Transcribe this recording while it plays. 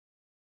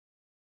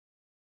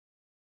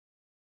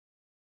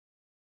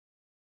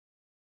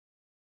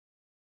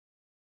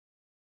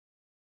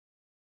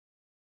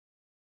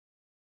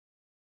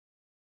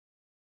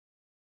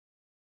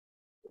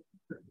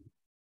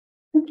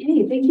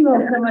Okay, thank you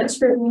all so much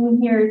for being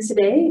here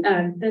today.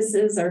 This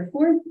is our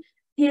fourth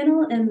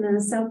panel in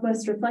the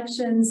Southwest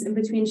Reflections in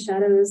Between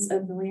Shadows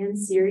of the Land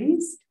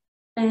series.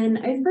 And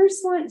I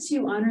first want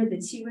to honor the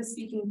Tiwa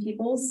speaking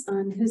peoples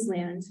on whose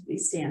land we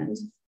stand.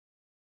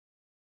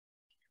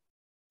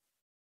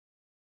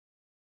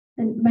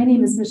 And my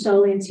name is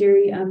Michelle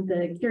Lanteri. I'm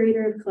the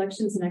Curator of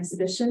Collections and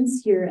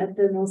Exhibitions here at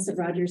the Millicent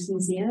Rogers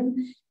Museum.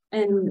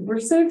 And we're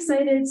so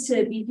excited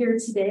to be here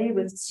today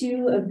with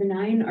two of the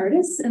 9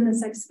 artists in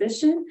this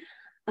exhibition.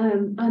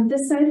 On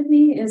this side of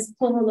me is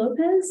Pola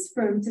Lopez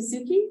from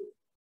Tasuki.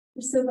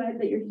 We're so glad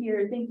that you're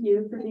here. Thank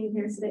you for being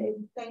here today.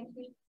 Thank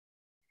you.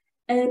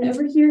 And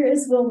over here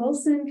is Will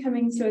Wilson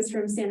coming to us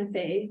from Santa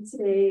Fe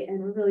today, and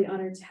we're really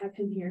honored to have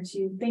him here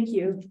too. Thank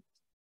you.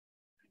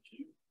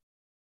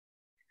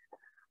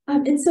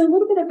 And so a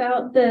little bit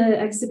about the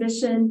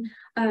exhibition.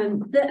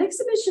 The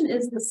exhibition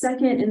is the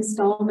second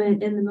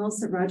installment in the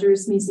Millicent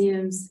Rogers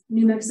Museum's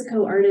New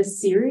Mexico Artists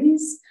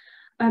series.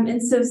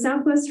 And so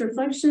Southwest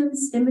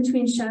Reflections, In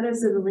Between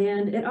Shadows of the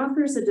Land, it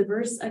offers a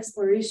diverse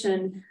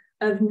exploration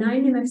of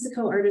 9 New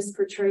Mexico artists'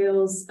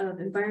 portrayals of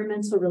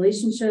environmental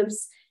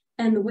relationships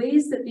and the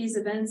ways that these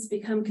events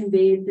become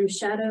conveyed through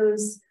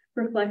shadows,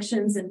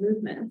 reflections, and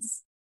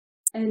movements.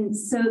 And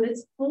so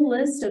this full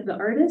list of the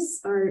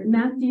artists are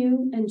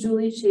Matthew and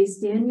Julie Chase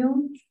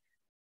Daniel,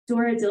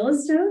 Dora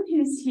Dillistone,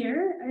 who's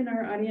here in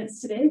our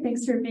audience today.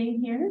 Thanks for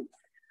being here.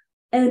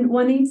 And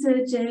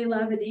Juanita J.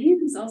 Lavadie,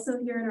 who's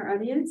also here in our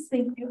audience.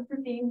 Thank you for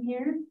being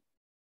here.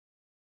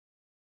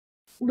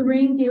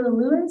 Lorraine Gala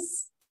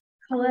Lewis,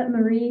 Collette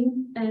Marie,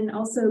 and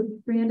also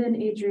Brandon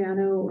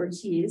Adriano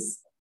Ortiz.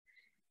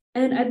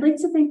 And I'd like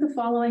to thank the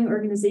following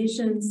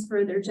organizations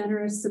for their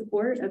generous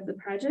support of the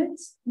project: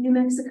 New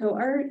Mexico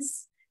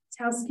Arts,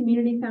 Taos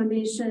Community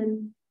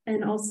Foundation,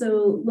 and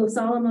also Los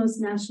Alamos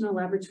National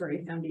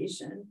Laboratory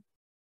Foundation.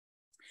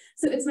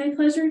 So it's my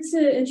pleasure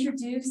to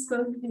introduce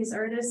both of these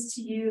artists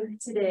to you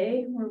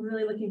today. We're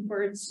really looking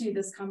forward to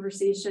this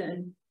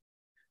conversation.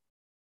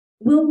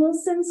 Will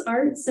Wilson's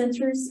art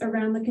centers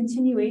around the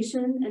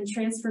continuation and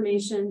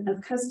transformation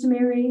of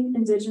customary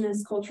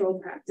indigenous cultural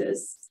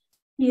practice.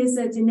 He is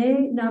a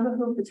Diné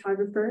Navajo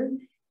photographer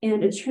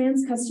and a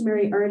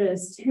trans-customary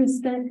artist who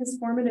spent his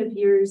formative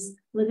years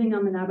living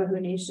on the Navajo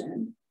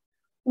Nation.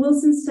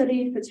 Wilson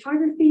studied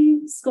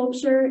photography,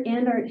 sculpture,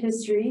 and art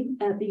history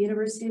at the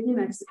University of New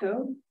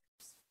Mexico.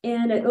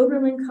 And at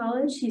Oberlin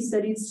College, he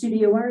studied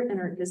studio art and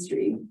art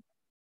history.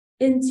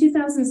 In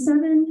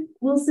 2007,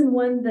 Wilson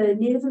won the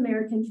Native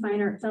American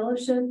Fine Art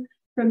Fellowship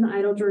from the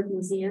Idle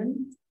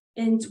Museum.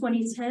 In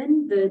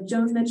 2010, the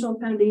Joan Mitchell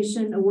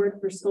Foundation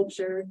Award for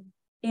Sculpture.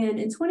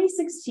 And in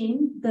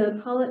 2016, the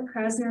Paulette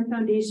Krasner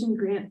Foundation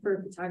Grant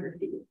for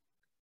Photography.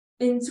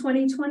 In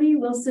 2020,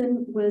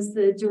 Wilson was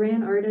the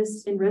Duran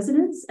Artist in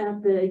Residence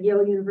at the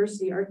Yale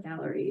University Art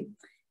Gallery.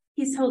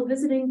 He's held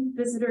visiting,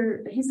 this is a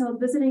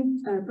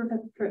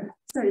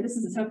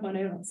tough one,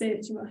 I don't say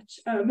it too much.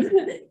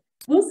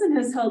 Wilson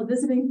has held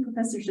visiting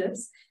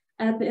professorships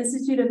at the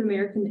Institute of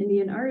American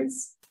Indian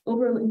Arts,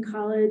 Oberlin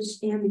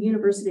College, and the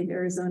University of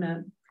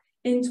Arizona.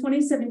 In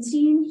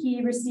 2017,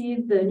 he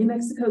received the New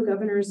Mexico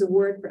Governor's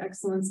Award for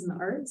Excellence in the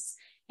Arts,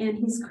 and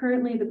he's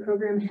currently the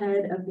program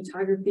head of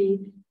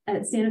photography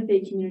at Santa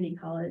Fe Community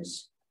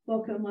College.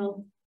 Welcome,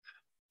 Will.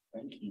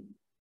 Thank you.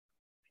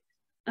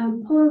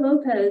 Pola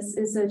Lopez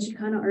is a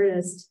Chicana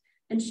artist,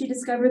 and she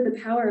discovered the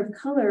power of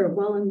color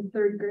while in the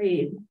 3rd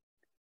grade.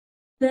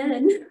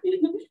 Then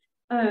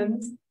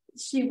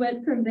she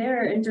went from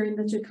there, and during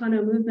the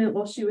Chicano movement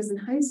while she was in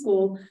high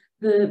school,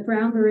 the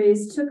Brown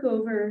Berets took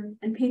over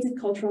and painted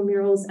cultural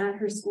murals at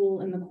her school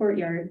in the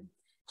courtyard.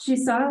 She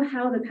saw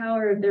how the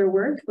power of their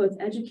work both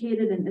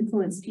educated and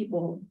influenced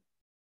people.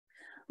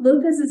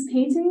 Lopez's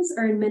paintings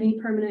are in many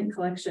permanent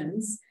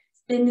collections.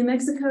 In New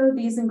Mexico,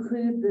 these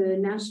include the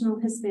National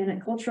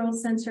Hispanic Cultural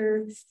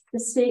Center, the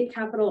State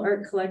Capitol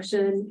Art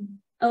Collection,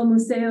 El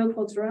Museo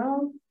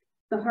Cultural,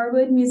 the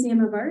Harwood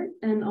Museum of Art,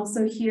 and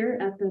also here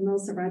at the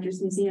Millicent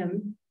Rogers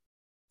Museum.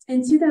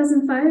 In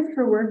 2005,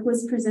 her work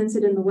was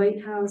presented in the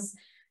White House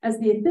as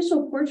the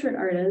official portrait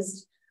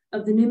artist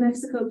of the New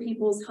Mexico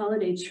People's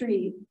Holiday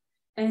Tree.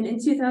 And in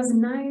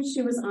 2009,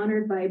 she was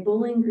honored by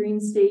Bowling Green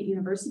State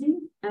University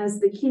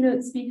as the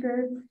keynote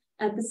speaker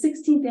at the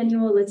 16th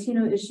Annual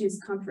Latino Issues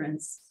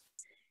Conference.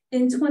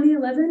 In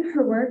 2011,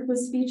 her work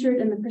was featured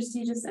in the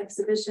prestigious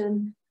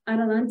exhibition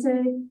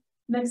Adelante,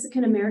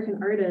 Mexican-American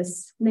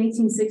Artists,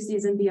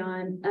 1960s and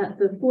Beyond at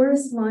the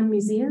Forest Lawn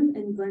Museum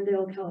in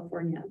Glendale,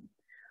 California.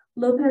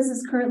 Lopez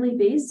is currently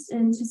based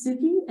in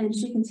Tasuki, and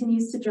she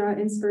continues to draw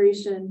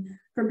inspiration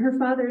from her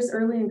father's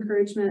early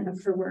encouragement of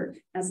her work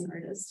as an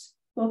artist.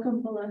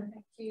 Welcome, Pola.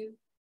 Thank you.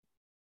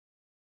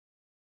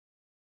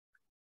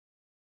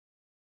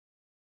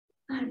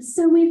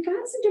 So we've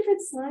got some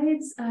different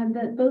slides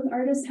that both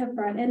artists have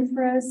brought in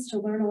for us to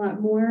learn a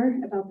lot more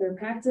about their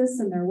practice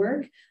and their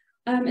work.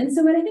 And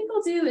so what I think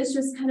I'll do is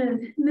just kind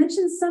of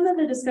mention some of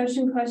the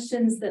discussion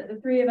questions that the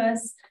 3 of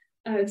us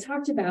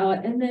talked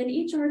about, and then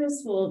each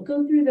artist will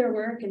go through their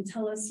work and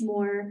tell us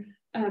more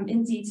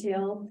in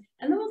detail.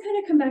 And then we'll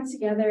kind of come back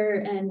together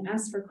and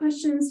ask for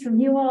questions from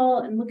you all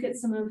and look at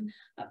some of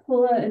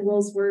Pola and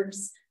Will's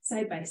works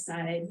side by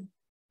side.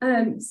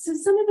 So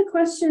some of the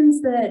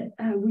questions that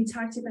we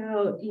talked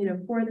about,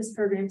 for this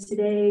program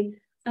today,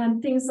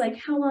 things like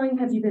how long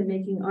have you been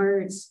making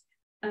art?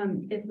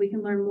 If we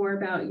can learn more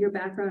about your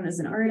background as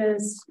an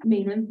artist,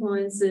 main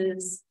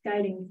influences,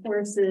 guiding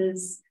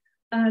forces,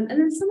 and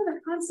then some of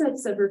the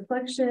concepts of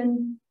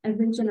reflection and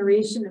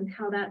regeneration and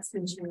how that's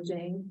been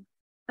changing.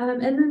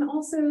 And then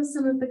also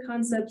some of the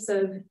concepts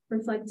of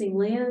reflecting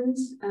land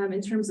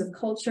in terms of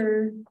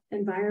culture,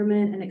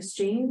 environment, and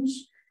exchange,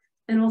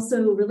 and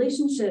also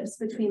relationships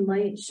between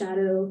light,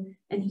 shadow,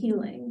 and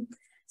healing.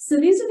 So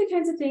these are the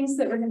kinds of things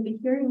that we're going to be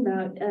hearing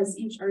about as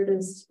each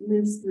artist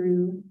moves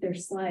through their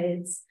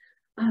slides.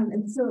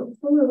 And so,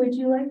 Pola, would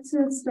you like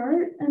to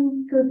start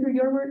and go through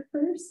your work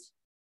first?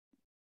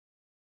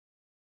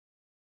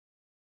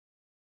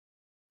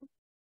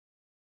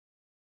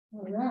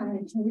 All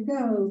right, here we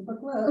go.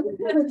 Buckle up.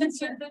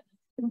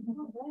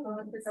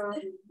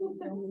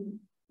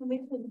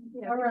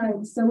 All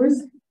right, so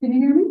can you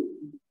hear me?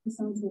 It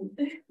sounds good.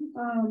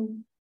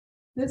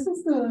 This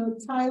is the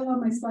title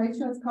of my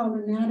slideshow. It's called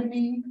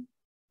Anatomy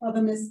of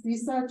a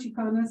Mestiza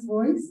Chicana's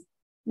Voice.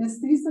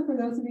 Mestiza, for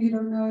those of you who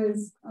don't know,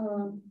 is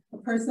a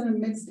person of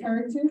mixed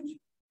heritage.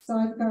 So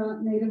I've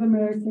got Native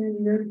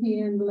American,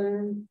 European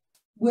blend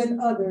with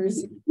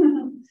others.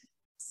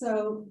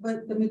 So,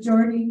 but the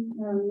majority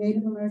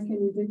Native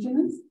American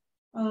indigenous.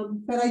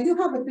 But I do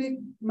have a big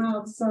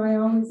mouth, so I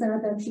always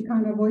add that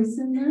Chicana voice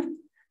in there.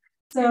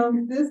 So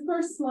this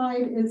first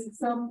slide is a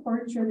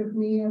self-portrait of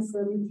me as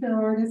a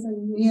mature artist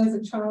and me as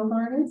a child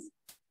artist.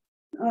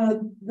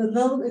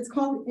 It's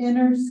called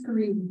Inner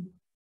Scream.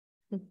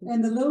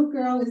 And the little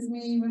girl is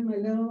me with my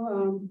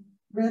little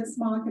red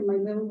smock and my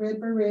little red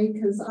beret,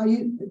 because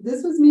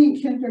this was me in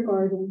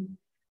kindergarten.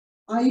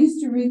 I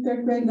used to read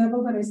 3rd grade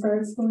level, but I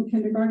started school in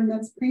kindergarten,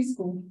 that's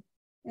preschool.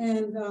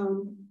 And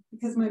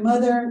because my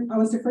mother, I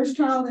was her first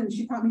child and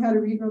she taught me how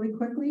to read really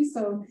quickly.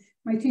 So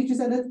my teacher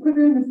said, let's put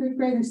her in the 5th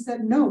grade. And she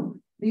said, no,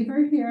 leave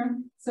her here.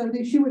 So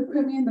she would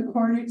put me in the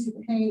corner to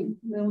paint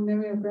little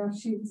mimeograph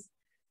sheets.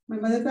 My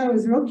mother thought it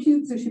was real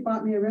cute, so she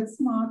bought me a red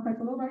smock, like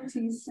a little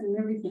artiste and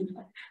everything.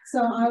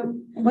 So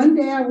one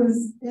day I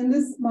was in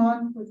this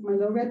smock with my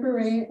little red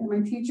beret, and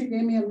my teacher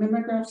gave me a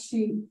mimeograph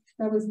sheet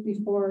that was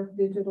before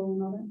digital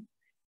and all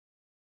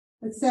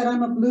that. It said,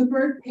 I'm a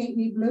bluebird, paint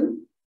me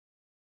blue.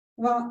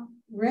 Well,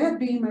 red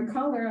being my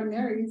color, I'm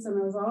married, so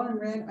I was all in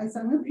red. I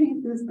said, I'm gonna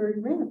paint this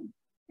bird red.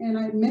 And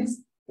I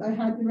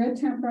had the red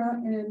tempera,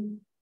 and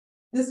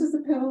this was the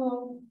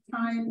pivotal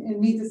time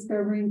in me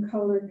discovering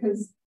color,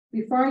 because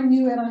before I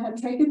knew it, I had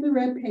taken the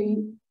red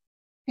paint,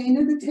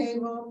 painted the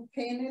table,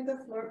 painted the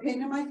floor,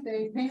 painted my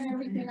face, painted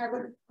everything.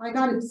 I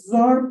got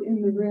absorbed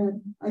in the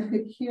red. I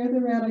could hear the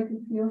red, I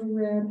could feel the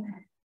red,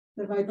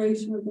 the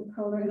vibration of the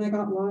color, and I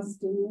got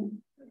lost in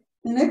it.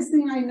 The next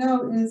thing I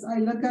know is I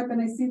look up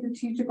and I see the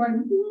teacher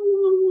going,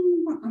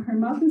 her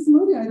mouth is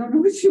moving. I don't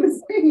know what she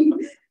was saying.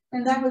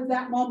 And that was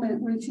that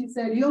moment when she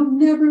said, you'll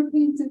never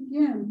paint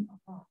again.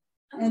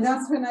 And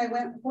that's when I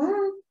went,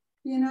 what?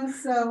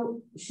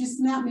 So she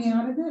snapped me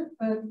out of it,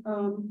 but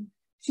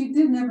she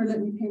did never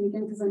let me paint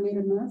again because I made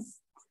a mess.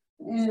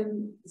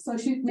 And so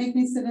she'd make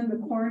me sit in the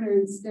corner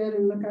instead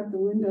and look out the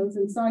windows.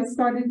 And so I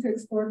started to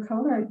explore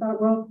color. I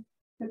thought, well,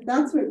 if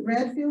that's what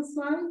red feels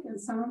like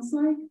and sounds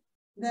like,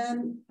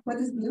 then what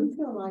does blue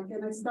feel like?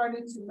 And I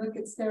started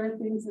to stare at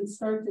things and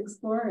start to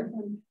explore it.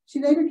 And she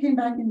later came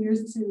back in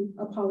years to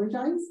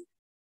apologize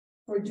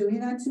for doing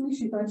that to me.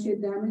 She thought she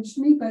had damaged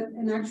me, but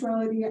in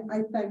actuality,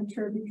 I thanked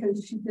her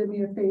because she did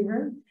me a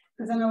favor,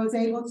 because then I was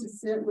able to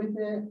sit with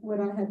it, what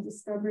I had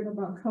discovered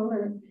about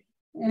color.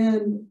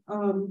 And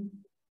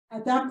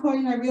at that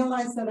point, I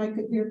realized that I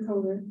could hear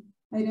color.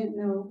 I didn't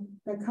know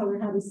that color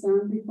had a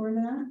sound before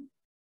that.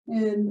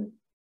 And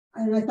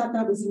I thought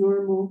that was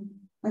normal.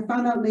 I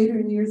found out later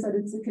in years that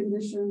it's a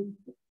condition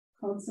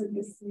called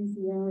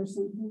synesthesia or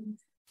something.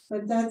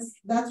 But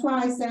that's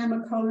why I say I'm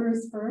a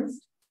colorist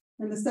first,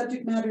 and the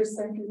subject matter is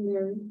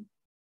secondary.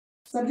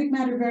 Subject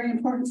matter very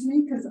important to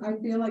me because I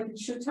feel like it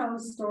should tell a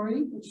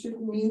story. It should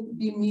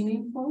be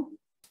meaningful.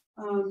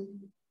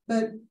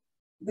 But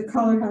the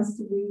color has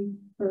to be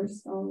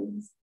first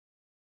always.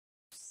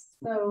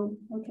 So,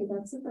 okay,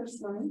 that's the first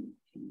slide.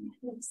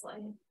 Next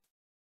slide.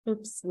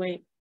 Oops,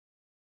 wait.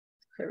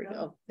 There we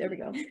go. There we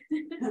go.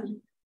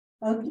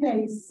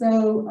 Okay,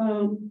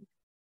 so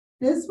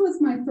this was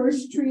my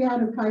first painting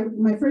out of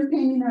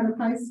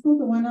high school,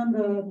 the one on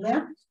the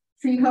left,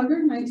 Tree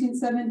Hugger,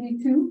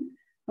 1972.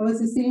 I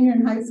was a senior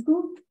in high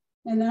school,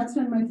 and that's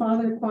when my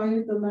father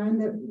acquired the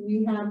land that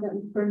we have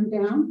that burned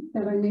down,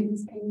 that I made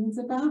these paintings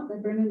about,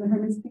 that burned in the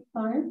Herman's Peak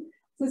fire.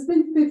 So it's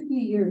been 50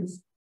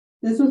 years.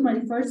 This was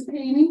my first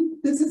painting.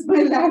 This is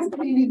my last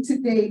painting to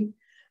date.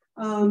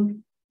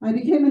 I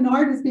became an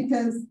artist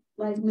because,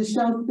 like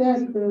Michelle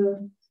said,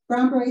 the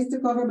Brown Berets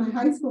took over my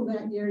high school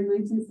that year in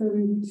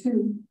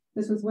 1972.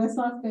 This was West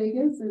Las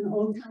Vegas in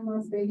Old Town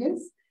Las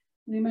Vegas,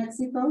 New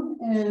Mexico.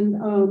 And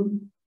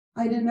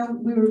I didn't know,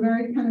 we were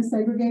very kind of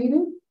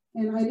segregated.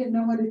 and I didn't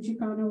know what a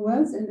Chicano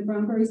was, and the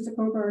brown berets took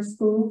over our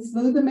school,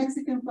 flew the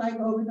Mexican flag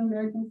over the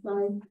American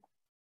flag,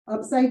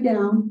 upside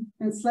down,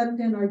 and slept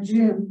in our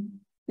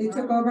gym. They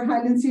took over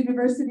Highlands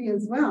University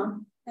as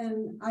well.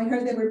 And I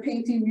heard they were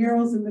painting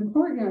murals in the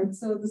courtyard.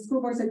 So the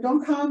school board said,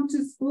 don't come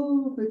to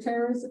school. The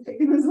terrorists are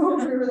taking us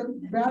over,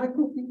 the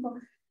radical people.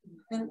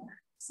 And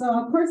so,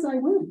 of course, I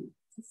went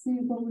to see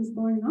what was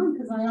going on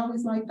because I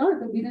always liked art,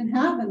 but we didn't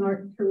have an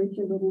art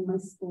curriculum in my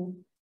school.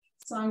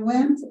 So I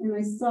went and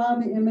I saw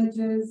the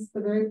images,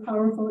 the very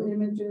powerful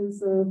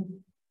images of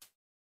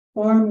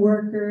farm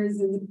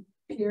workers and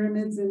the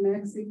pyramids in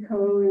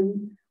Mexico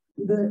and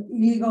the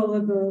eagle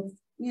of the,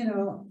 you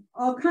know,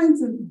 all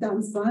kinds of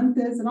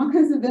danzantes and all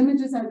kinds of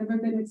images I'd never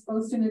been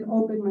exposed to, and it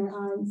opened my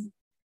eyes.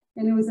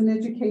 And it was an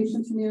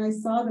education to me, and I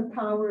saw the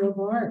power of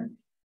art.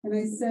 And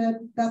I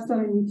said, that's what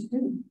I need to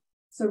do.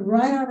 So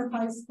right out of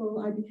high school,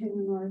 I became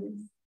an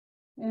artist.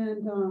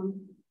 And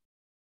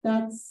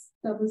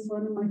that was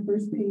one of my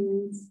first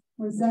paintings,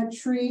 was that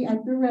tree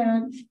at the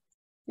ranch.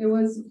 It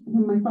was,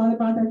 when my father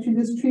bought that tree,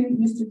 this tree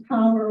used to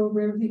tower over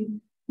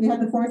everything. We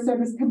had the Forest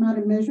Service come out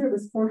and measure, it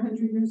was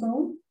 400 years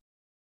old.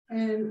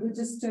 And it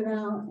just stood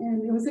out,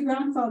 and it was a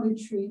grandfather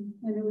tree,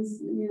 and it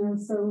was, you know,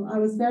 so I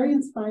was very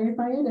inspired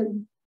by it,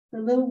 and the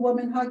little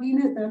woman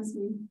hugging it, that's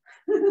me.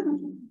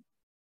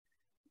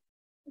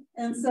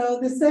 And so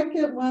the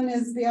second one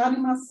is the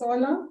Anima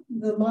Sola,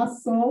 the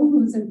lost soul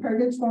who's in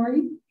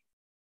purgatory.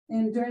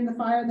 And during the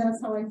fire,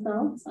 that's how I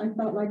felt. I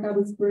felt like I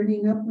was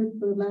burning up with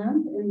the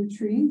land and the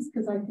trees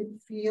because I could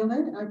feel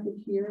it. I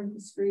could hear the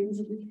screams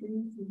of the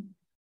trees.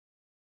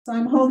 So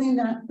I'm holding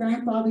that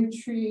grandfather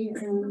tree,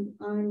 and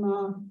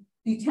I'm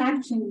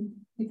detaching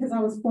because I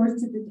was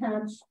forced to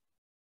detach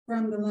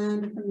from the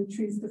land and from the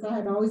trees because I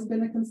had always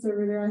been a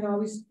conservator. I had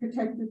always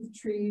protected the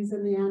trees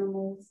and the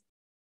animals.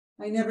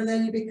 I never let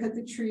anybody cut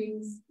the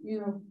trees. You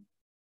know,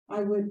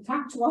 I would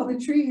talk to all the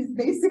trees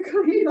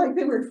basically like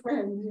they were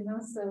friends, you know.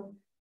 So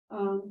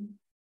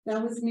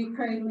that was me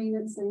cradling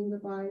it, saying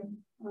goodbye,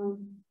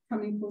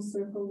 coming full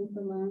circle with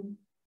the land.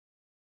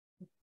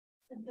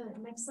 The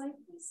next slide,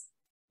 please.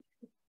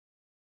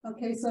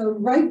 Okay, so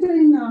right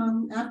during,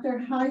 after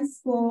high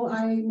school,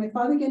 my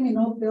father gave me an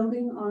old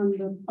building on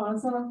the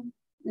plaza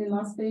in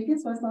Las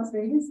Vegas, West Las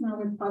Vegas, now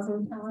where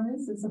Plaza Tower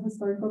is. It's a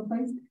historical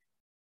place.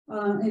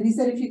 And he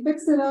said, if you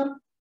fix it up,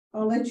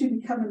 I'll let you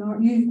become an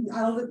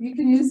artist. You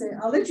can use it.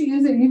 I'll let you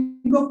use it. You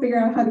can go figure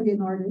out how to be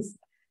an artist.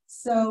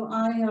 So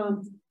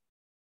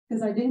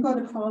because I didn't go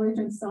to college,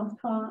 I'm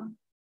self-taught,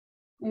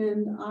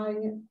 and I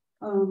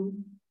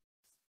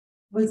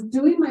was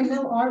doing my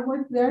little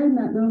artwork there in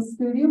that little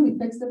studio. We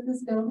fixed up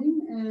this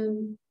building,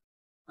 and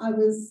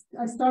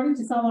I started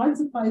to sell art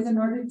supplies in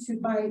order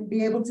to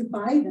be able to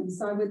buy them.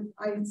 So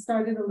I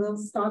started a little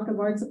stock of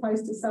art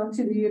supplies to sell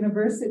to the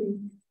university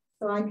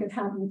so I could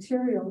have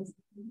materials.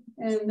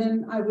 And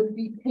then I would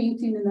be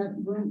painting in that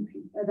room,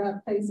 at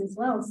that place as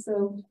well.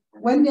 So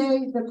one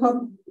day,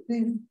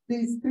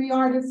 these three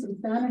artists from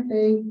Santa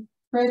Fe,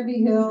 Fred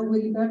V. Hill,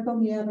 Wiliberto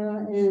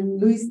Miera, and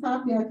Luis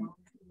Tapia,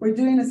 were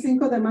doing a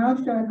Cinco de Mayo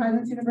show at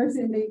Highlands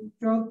University, and they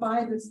drove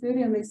by the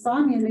studio and they saw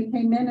me, and they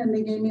came in and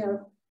they gave me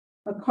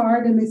a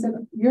card, and they said,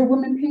 "You're a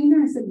woman painter?"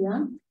 I said,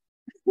 "Yeah."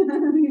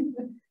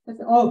 I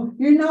said, "Oh,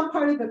 you're not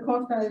part of the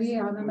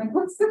cofradia." And I'm like,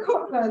 "What's the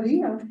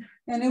cofradia?"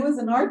 And it was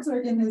an arts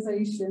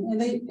organization,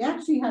 and they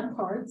actually had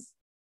cards.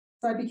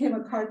 So I became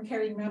a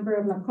card-carrying member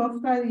of La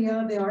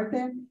Cofradia de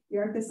Arte y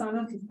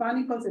Artesanos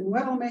Hispánicos en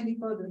Nuevo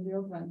México de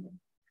Rio Grande.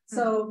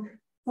 So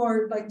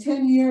for like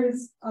 10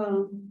 years,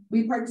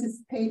 we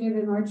participated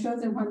in art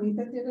shows, and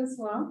Juanita did as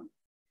well.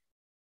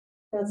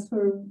 That's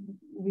where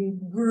we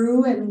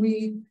grew, and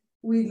we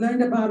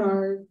learned about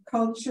our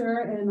culture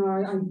and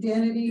our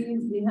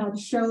identities. We had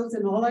shows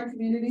in all our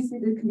communities. We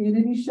did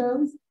community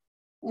shows,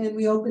 and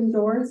we opened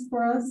doors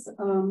for us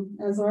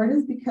as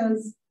artists,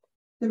 because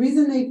the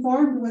reason they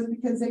formed was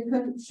because they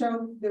couldn't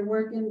show their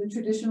work in the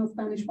traditional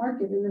Spanish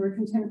market, and they were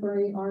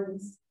contemporary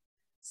artists.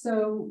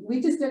 So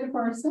we just did it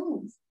for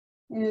ourselves.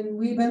 And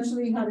we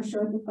eventually had a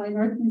show at the Fine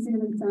Arts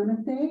Museum in Santa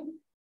Fe.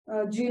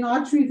 Gene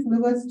Autry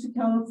flew us to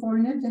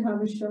California to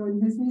have a show in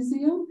his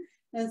museum.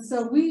 And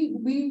so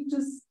we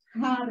just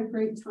had a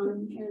great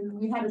time. And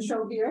we had a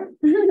show here,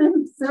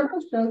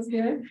 several shows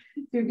here,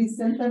 to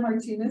Vicente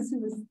Martinez, who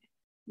was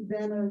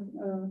then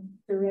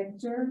a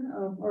director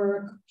or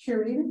a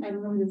curator. I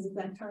don't know what his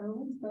exact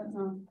title was, but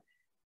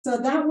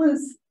so that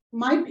was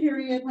my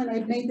period when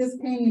I made this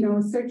painting. You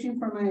know, searching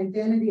for my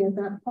identity at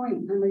that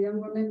point. I'm a young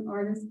woman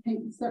artist,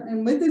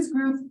 and with this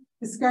group,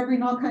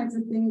 discovering all kinds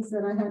of things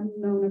that I hadn't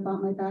known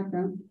about my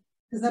background.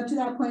 Because up to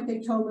that point, they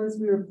told us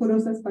we were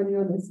puros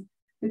españoles.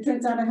 It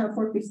turns out I have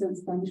 4%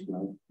 Spanish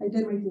blood. I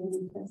did my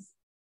DNA test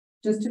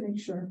just to make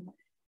sure.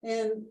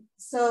 And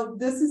so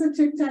this is a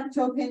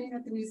tic-tac-toe painting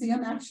at the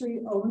museum, actually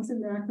owns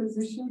in the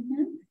acquisition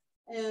here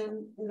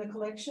and in the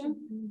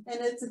collection. And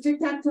it's a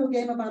tic-tac-toe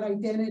game about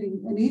identity.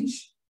 And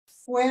each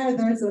square,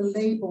 there's a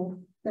label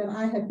that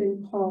I have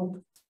been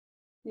called.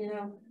 You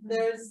know,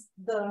 there's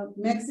the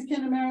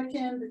Mexican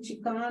American, the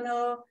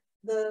Chicano,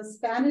 the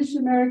Spanish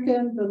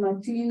American, the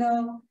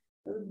Latino,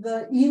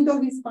 the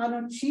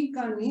Indo-Hispano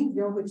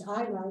Chicanillo, which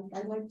I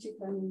like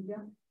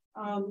Chicanillo.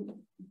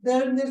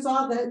 Then there's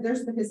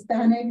the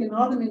Hispanic and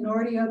all the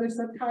minority other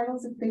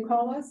subtitles that they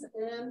call us,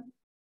 and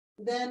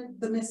then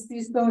the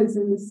mestizo is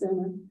in the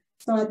center.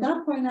 So at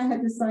that point, I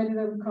had decided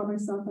I would call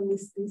myself a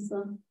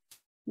mestiza.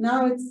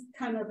 Now it's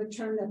kind of a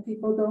term that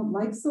people don't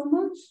like so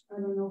much. I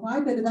don't know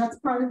why, but that's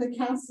part of the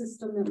caste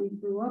system that we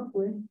grew up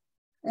with.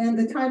 And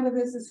the title of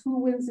this is Who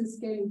Wins This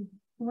Game?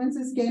 Who wins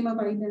this game of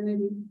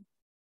identity?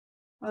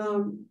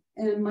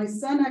 And my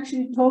son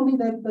actually told me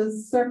that the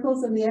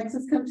circles and the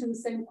X's come to the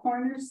same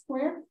corner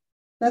square.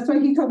 That's why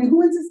he told me, who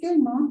wins this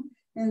game, Mom?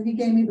 And he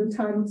gave me the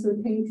title to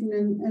the painting.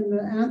 And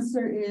the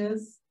answer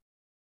is,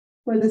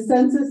 where the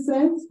census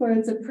says, where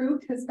it's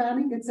approved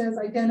Hispanic, it says,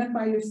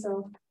 identify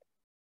yourself.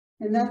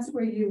 And that's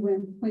where you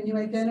win, when you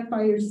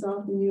identify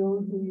yourself and you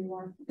own who you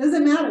are.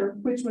 Doesn't matter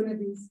which one of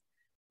these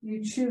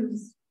you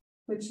choose,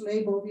 which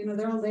label, you know,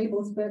 they're all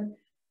labels, but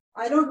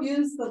I don't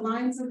use the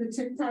lines of the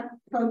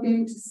tic-tac-toe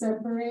game to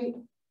separate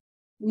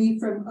me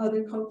from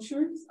other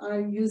cultures. I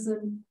use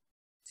them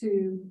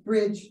to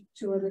bridge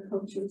to other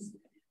cultures.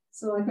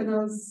 So like when I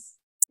was,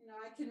 you know,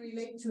 I can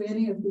relate to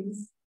any of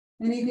these.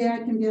 Any day I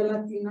can be a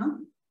Latina.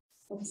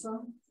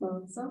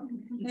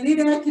 Any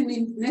day I can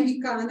be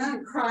Mexicana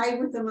and cry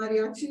with the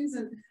mariachis,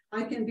 and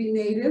I can be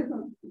Native,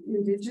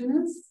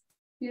 Indigenous.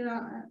 You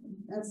know,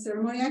 at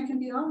ceremony, I can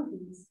be all of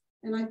these.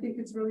 And I think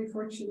it's really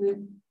fortunate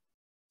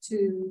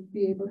to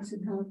be able to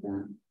have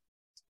that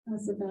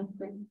as a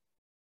background.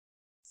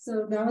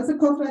 So that was a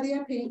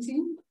cofradia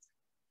painting.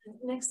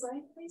 Next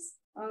slide, please.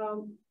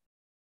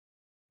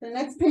 The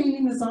next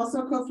painting is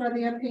also a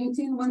cofradia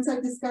painting. Once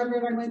I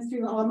discovered, I went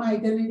through all my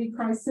identity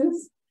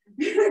crisis.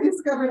 I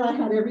discovered I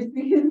had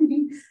everything in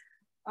me.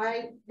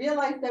 I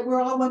realized that we're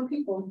all one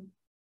people.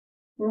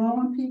 We're all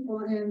one people.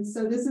 And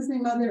so this is the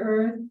Mother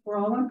Earth. We're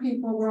all one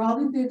people. We're all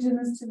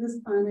indigenous to this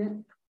planet.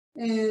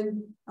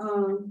 And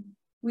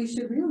we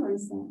should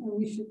realize that. And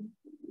we should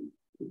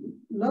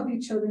love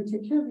each other and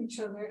take care of each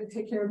other and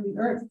take care of the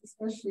earth,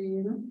 especially,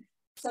 you know.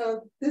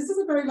 So this is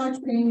a very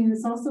large painting.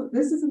 It's also,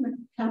 this is in the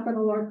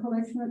Capitol Art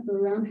Collection at the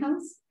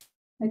Roundhouse.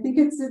 I think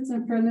it sits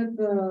in front of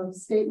the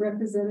state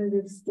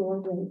representative's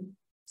doorway.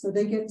 So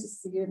they get to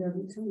see it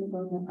every time they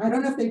go there. I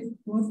don't know if they've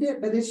moved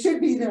it, but it should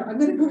be there. I'm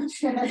going to go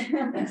check.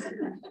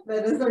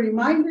 But as a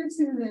reminder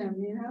to them,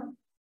 you know.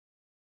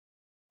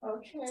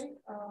 Okay.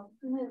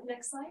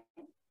 Next slide.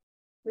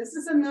 This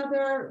is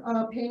another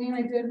painting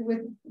I did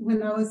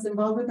when I was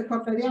involved with the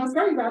cofradia. I was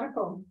very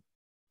radical,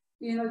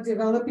 you know,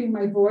 developing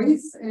my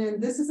voice. And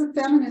this is a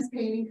feminist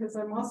painting because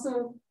I'm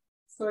also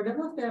sort of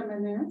a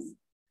feminist.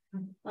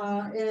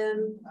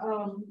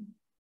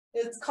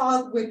 It's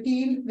called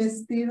Huipil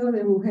Vestido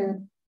de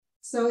Mujer.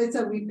 So it's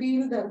a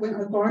huipil,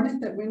 a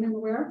garment that women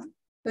wear.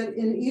 But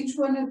in each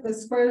one of the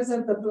squares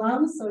of the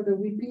blouse or the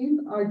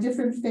huipil are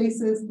different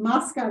faces,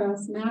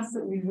 máscaras, masks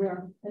that we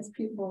wear as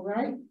people,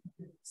 right?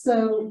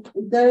 So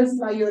there's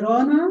La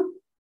Llorona,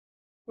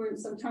 where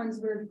sometimes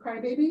we're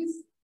crybabies.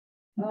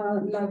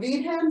 La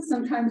Virgen,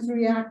 sometimes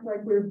we act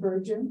like we're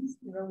virgins,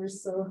 you know, we're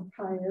so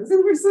pious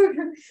and we're so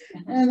good.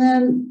 And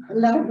then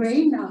La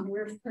Reina,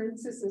 we're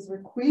princesses,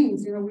 we're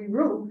queens, you know, we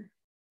rule.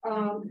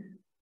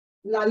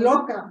 La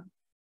Loca,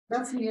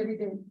 that's me every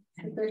day.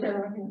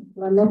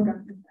 La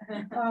Loca.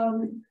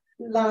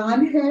 La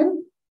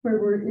Ángel, where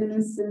we're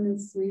innocent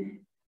and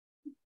sweet.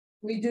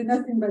 We do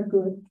nothing but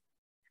good.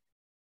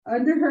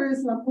 Under her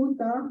is La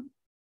Puta,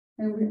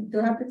 and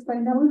do I have to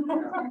explain that one?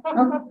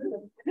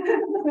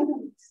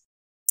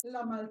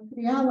 La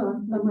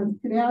Malcriada. La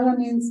Malcriada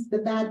means the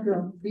bad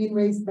girl, being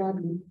raised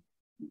badly.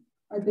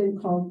 I've been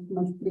called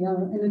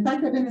Malcriada. And in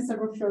fact, I've been in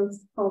several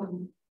shows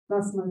called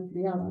Las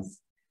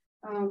Malcriadas.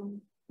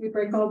 We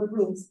break all the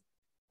rules.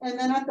 And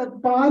then at the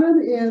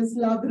bottom is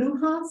La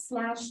Bruja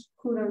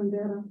 /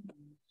 Curandera.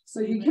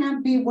 So you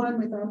can't be one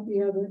without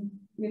the other.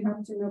 You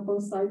have to know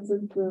both sides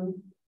of the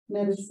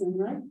medicine,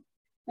 right?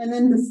 And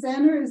then the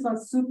center is La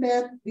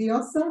Super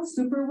Diosa,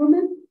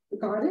 Superwoman, the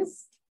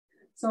goddess.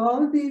 So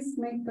all of these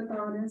make the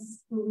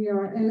goddess who we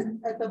are.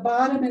 And at the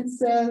bottom it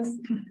says,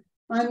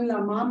 I'm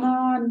la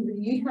mama, I'm the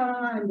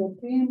hija, I'm the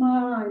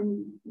prima,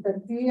 I'm the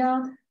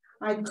tia.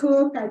 I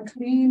cook, I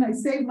clean, I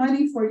save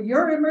money for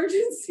your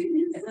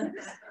emergencies.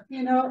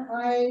 You know,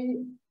 I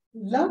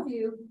love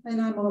you and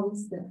I'm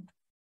always there.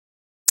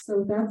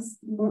 So that's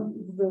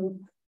the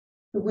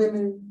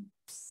women's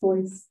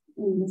voice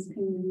in this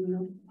painting, you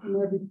know, and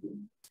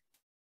everything.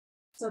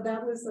 So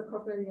that was the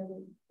cofradia.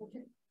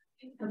 Okay.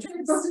 I'm trying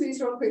to go through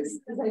these real quick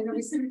because I know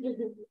we see.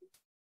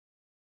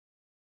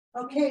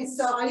 Okay,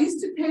 so I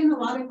used to paint a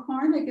lot of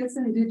corn. I guess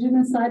the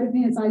indigenous side of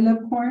me is I love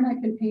corn. I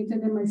can paint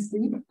it in my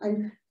sleep.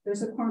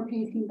 There's a corn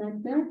painting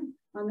back there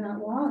on that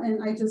wall,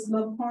 and I just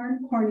love corn.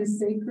 Corn is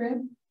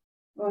sacred.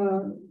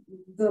 The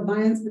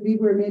Mayans believe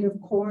we're made of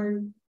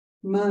corn,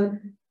 mud,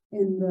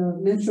 and the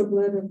menstrual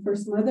blood of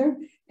First Mother.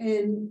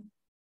 And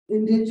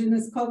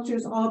indigenous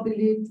cultures all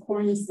believe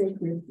corn is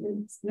sacred.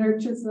 It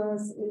nurtures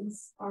us.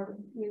 It's our,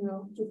 you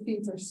know, it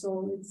feeds our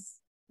soul. It's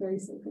very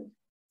sacred.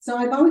 So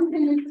I've always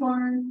painted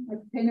corn.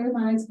 I've painted with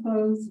my eyes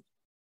closed.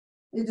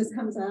 it just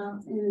comes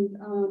out. And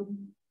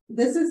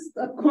this is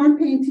a corn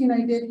painting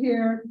I did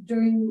here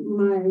during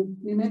my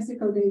New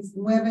Mexico days.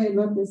 9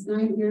 Lopez,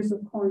 9 years of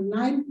corn.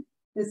 9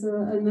 is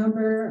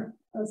a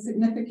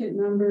significant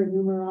number in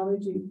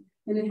numerology.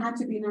 And it had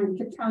to be 9.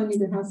 Kept telling me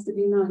there has to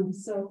be 9.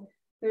 So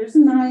there's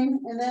 9.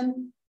 And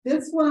then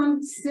this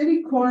one,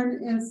 City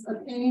Corn, is a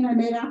painting I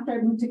made after I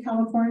moved to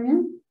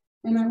California.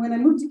 And when I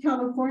moved to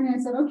California, I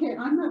said, okay,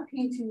 I'm not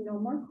painting no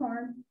more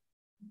corn.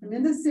 I'm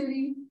in the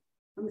city.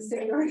 I'm a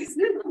city artist.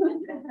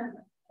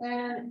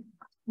 And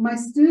my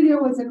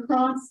studio was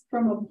across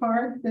from a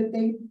park that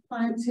they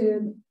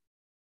planted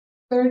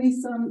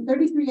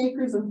 33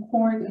 acres of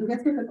corn. And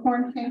guess where the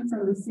corn came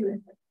from? The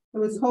city. It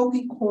was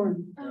holy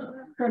corn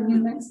from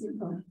New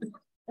Mexico.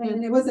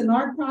 And it was an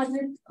art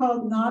project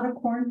called Not a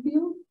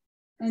Cornfield.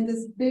 And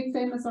this big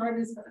famous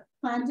artist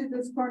planted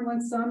this corn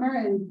one summer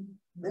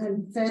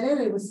and fed it.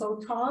 It was so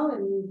tall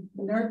and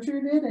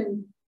nurtured it.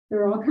 And there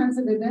were all kinds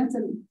of events.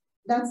 And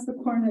that's the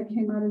corn that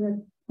came out of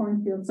that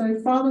cornfield. So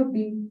it followed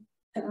me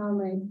to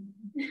LA.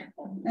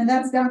 And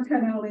that's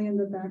downtown LA in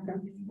the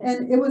background.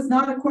 And it was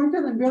not a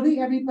cornfield. And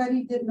really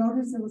everybody did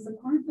notice it was a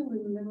cornfield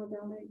in the middle of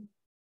LA.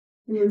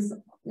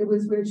 It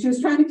was weird. She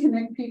was trying to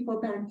connect people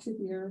back to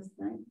the earth,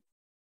 right?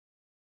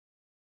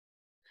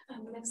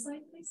 Next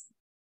slide, please.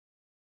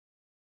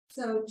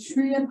 So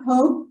Tree of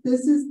Hope,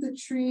 this is the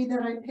tree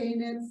that I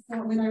painted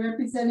when I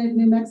represented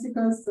New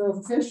Mexico's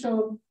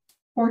official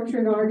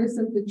portrait artist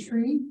of the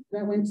tree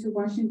that went to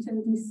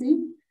Washington,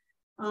 D.C.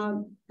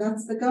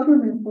 That's the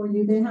government for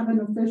you. They have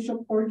an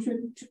official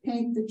portrait to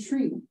paint the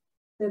tree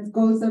that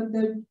goes up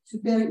there to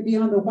be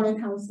on the White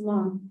House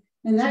lawn.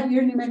 And that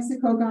year, New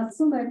Mexico got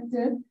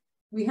selected.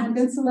 We hadn't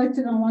been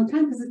selected in a long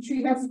time because the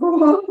tree has to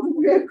go all the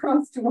way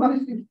across to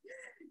Washington,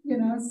 you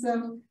know,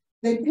 so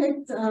they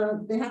picked,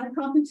 they had a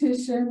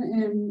competition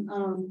and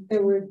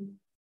there were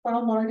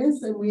 12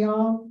 artists and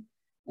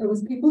it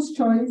was people's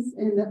choice.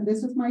 And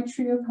this was my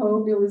Tree of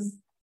Hope. It was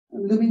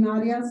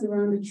luminarias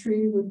around a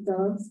tree with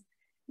doves.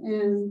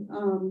 And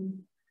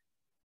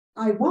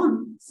I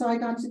won. So I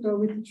got to go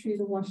with the tree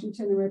to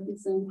Washington and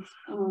represent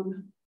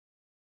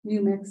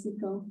New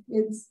Mexico.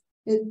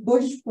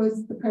 Bush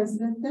was the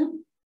president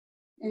then.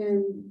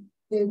 And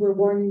they were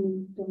warning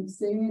me, don't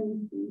say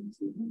anything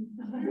to him.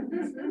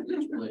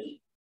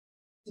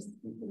 Just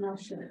keep your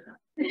mouth shut.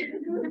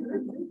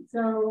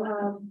 So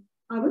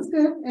I was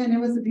good, and it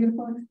was a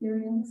beautiful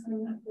experience.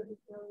 And it was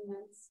really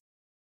nice.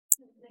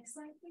 Next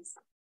slide, please.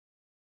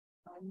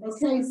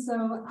 Okay,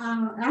 so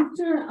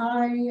after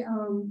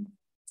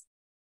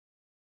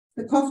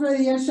the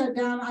Cofradia shut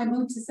down, I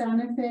moved to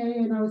Santa Fe,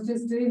 and I was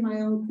just doing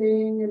my own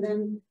thing. And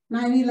then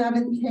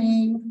 9/11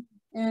 came,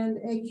 and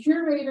a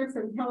curator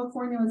from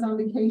California was on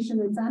vacation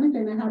in Santa Fe,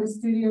 and I had a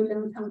studio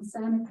downtown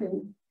Santa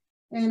Fe.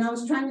 And I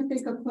was trying to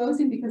think of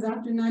closing because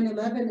after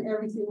 9/11,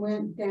 everything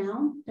went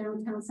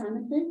downtown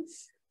Santa Fe.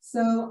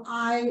 So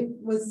I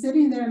was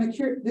sitting there and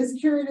this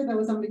curator that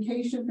was on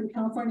vacation from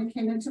California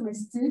came into my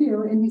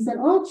studio and he said,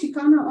 oh,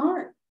 Chicana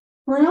art.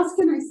 Where else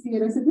can I see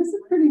it? I said, this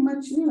is pretty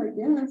much you, I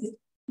guess,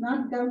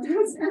 not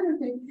downtown Santa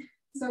Fe.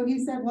 So he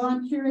said, well,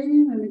 I'm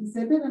curating an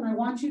exhibit and I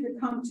want you to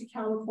come to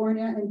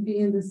California and be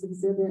in this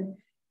exhibit.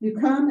 You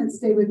come and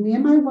stay with me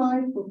and my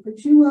wife, we'll put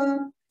you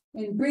up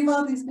and bring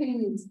all these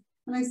paintings.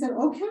 And I said,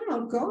 okay,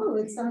 I'll go.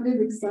 It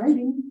sounded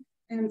exciting.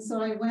 And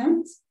so I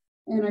went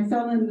and I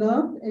fell in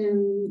love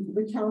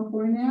with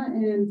California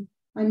and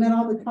I met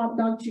all the top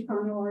dog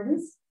Chicano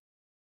artists,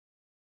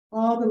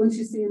 all the ones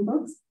you see in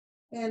books.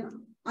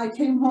 And I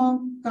came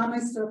home, got my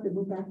stuff and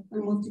moved back. I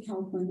moved to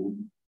California.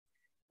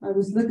 I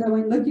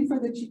went looking for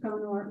the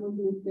Chicano art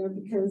movement there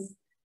because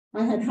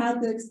I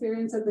had the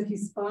experience of the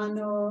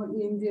Hispano,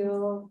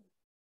 Indio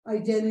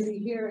identity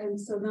here.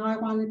 And so now I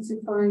wanted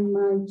to find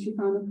my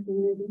Chicano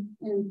community,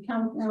 and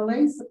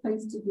LA is the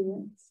place to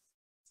do it.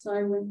 So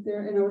I went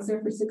there and I was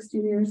there for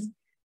 16 years.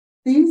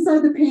 These are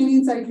the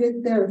paintings I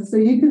did there. So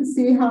you can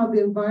see how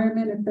the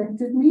environment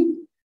affected me.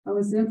 I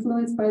was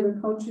influenced by the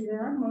culture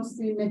there,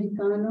 mostly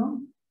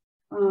Mexicano.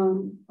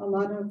 A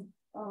lot of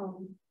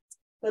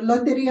the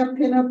Loteria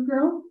pinup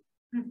girl.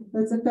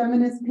 That's a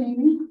feminist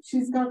painting.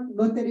 She's got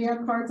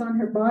Loteria cards on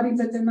her body,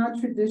 but they're not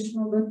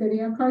traditional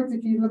Loteria cards.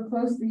 If you look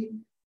closely,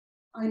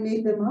 I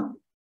made them up.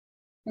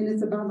 And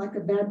it's about like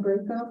a bad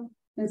breakup.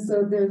 And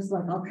so there's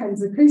like all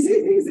kinds of crazy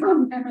things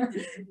on there.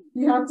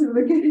 You have to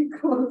look at it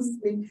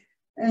closely.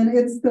 And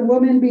it's the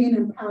woman being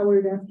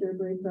empowered after a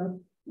breakup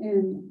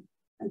and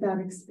that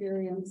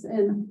experience.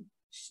 And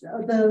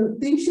the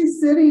thing she's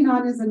sitting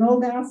on is an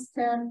old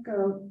Aztec,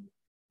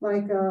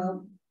 like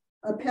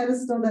a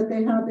pedestal that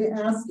they have the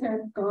Aztec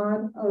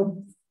god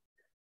of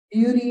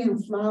beauty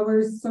and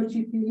flowers,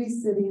 Xochipilli,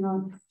 sitting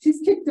on.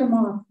 She's kicked him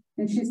off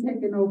and she's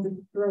taken over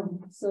the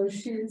throne. So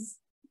she's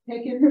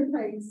taken her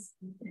place.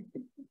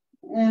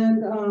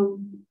 And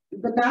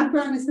the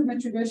background is from a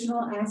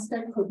traditional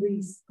Aztec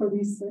codice,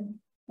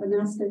 an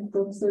Aztec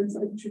book, so it's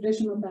a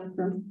traditional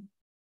background.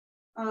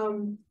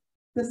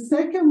 The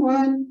second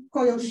one,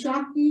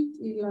 Coyoshaki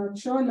y la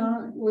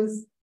Chola,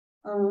 was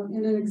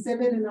in an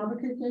exhibit in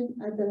Albuquerque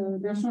at the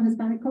National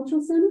Hispanic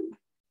Cultural Center.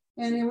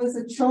 And it was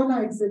a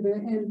Chola exhibit,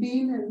 and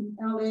being in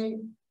LA,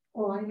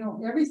 oh, I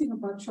know everything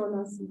about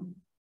Cholas.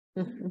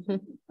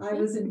 I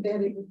was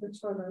embedded with the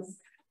Cholas.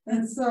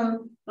 And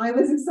so I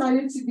was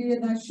excited to be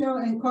in that show,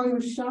 and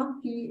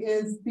Coyoshaki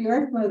is the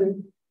Earth Mother.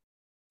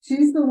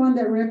 She's the one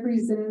that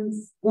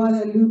represents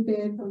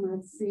Guadalupe from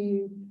that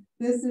scene.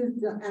 This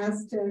is the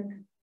Aztec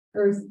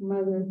Earth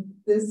Mother.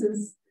 This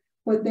is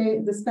what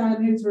the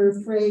Spaniards were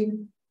afraid,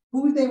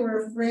 who they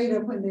were afraid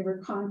of when they were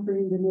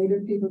conquering the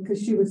native people,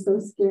 because she was so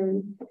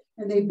scary.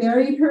 And they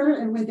buried her,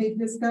 and when they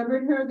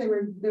discovered her, they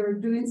were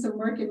doing some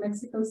work in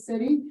Mexico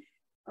City,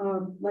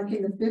 like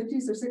in the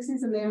 50s or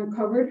 60s, and they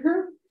uncovered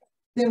her.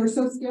 They were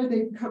so scared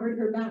they covered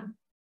her back.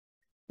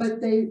 But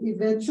they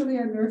eventually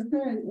unearthed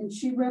her, and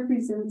she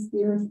represents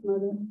the Earth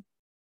Mother.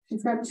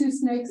 She's got 2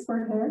 snakes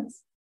for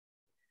heads,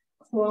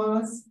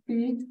 claws,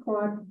 feet,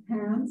 clawed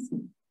hands.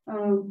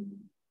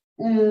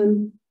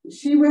 And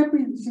she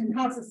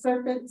has a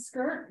serpent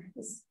skirt,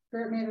 a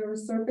skirt made of a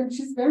serpent.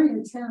 She's very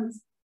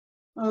intense.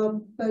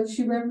 But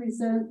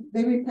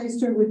they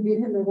replaced her with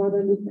Virgen de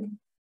Guadalupe.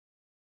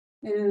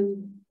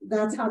 And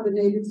that's how the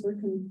natives were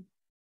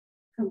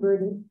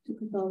converted to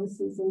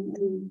Catholicism,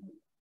 and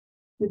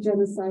the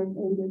genocide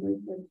ended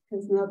with it,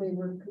 because now they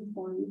were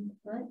conforming,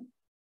 right?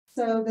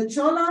 So the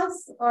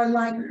Cholas are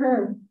like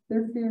her.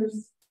 They're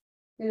fierce,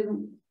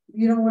 and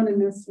you don't want to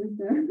mess with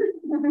them.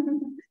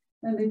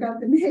 And they got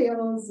the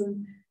nails,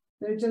 and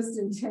they're just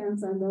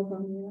intense. I love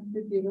them. Yeah,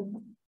 they're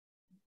beautiful.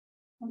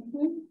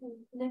 Okay.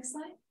 Next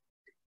slide.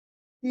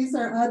 These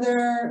are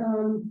other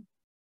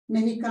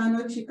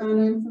Mexicano,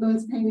 Chicano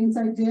influenced paintings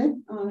I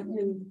did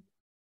in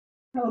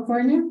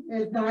California.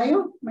 El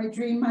Gallo, my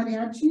dream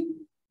mariachi.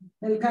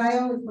 El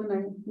Gallo is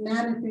when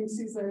Nana thinks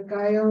he's a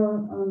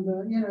gallo on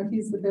the,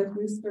 he's the best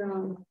rooster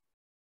on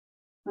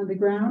the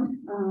ground.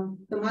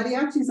 The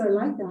mariachis are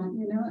like that,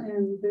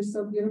 and they're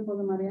so beautiful,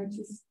 the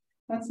mariachis.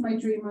 That's my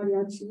dream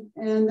mariachi.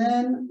 And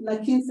then La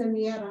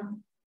Quinceañera.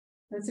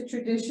 That's a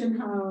tradition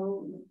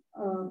how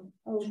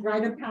a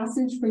rite of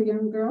passage for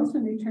young girls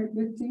when they turn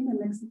 15 in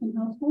Mexican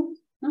households.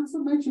 Not so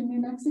much in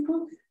New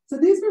Mexico. So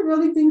these were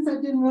really things I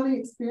didn't really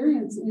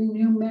experience in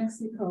New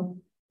Mexico,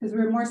 because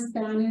we're more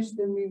Spanish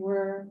than we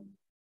were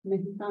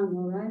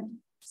Mexicano, right?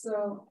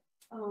 So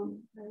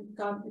I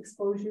got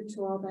exposure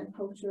to all that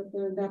culture up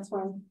there, and that's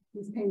why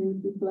these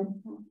paintings reflect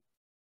that.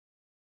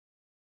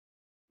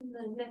 And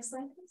the next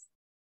slide, please.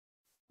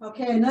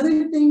 Okay,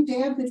 another thing,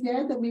 Day of the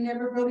Dead, that we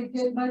never really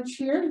did much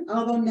here,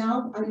 although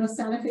now I know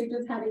Santa Fe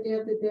just had a Day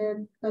of the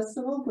Dead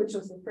festival, which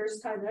was the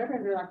first time ever,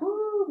 and they're like,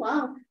 oh,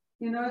 wow,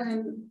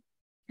 and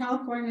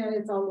California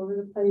is all over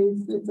the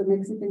place. It's a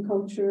Mexican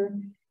culture,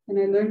 and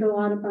I learned a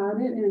lot about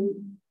it, and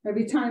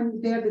every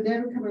time Day of the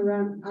Dead would come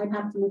around, I'd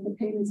have to make a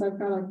painting, so I've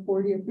got like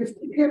 40 or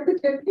 50 Day of the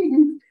Dead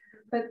paintings,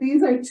 but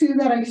these are 2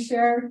 that I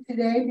share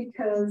today,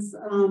 because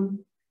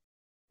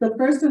the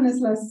first one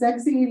is La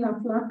Sexy y La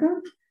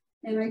Flaca,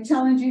 and I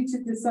challenge you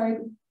to decide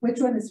which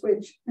one is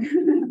which.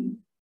 And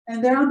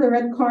they're on the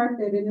red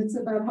carpet, and it's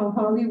about how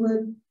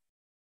Hollywood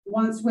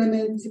wants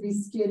women to be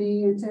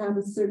skinny and to have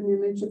a certain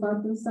image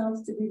about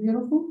themselves to be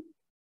beautiful.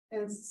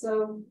 And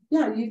so,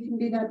 yeah, you can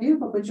be that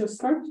beautiful, but you'll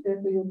starve to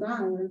death or you'll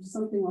die, or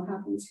something will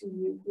happen to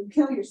you. You'll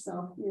kill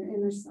yourself, your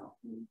inner self.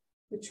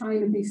 You're trying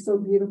to be so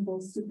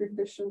beautiful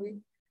superficially.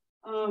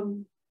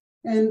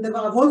 And the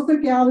Valvosa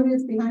gallery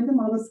is behind them,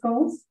 all the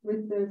skulls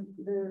with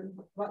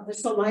the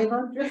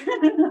saliva.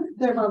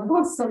 They're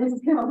Valvosa, this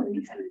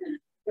gallery.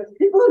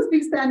 People who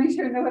speak Spanish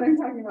here know what I'm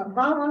talking about.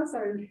 Babas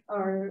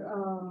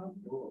are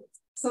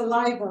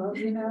saliva,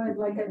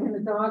 like when a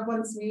dog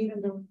wants meat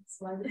and the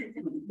saliva.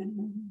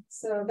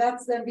 So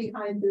that's them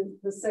behind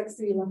the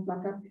Sexy La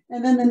Flaca.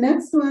 And then the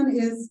next one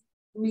is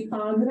Mi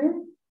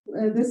Padre.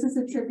 This is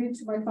a tribute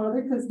to my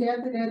father, because Day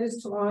of the Dead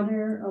is to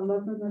honor a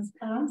loved one that's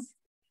passed.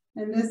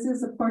 And this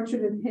is a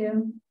portrait of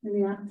him in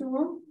the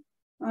afterworld.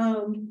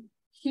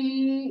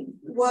 He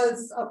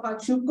was a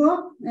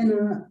pachuco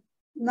and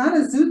not a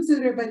zoot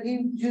suiter, but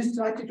he used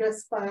to like to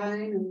dress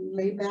fine and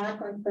lay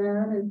back like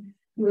that. And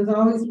he was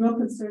always real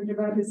concerned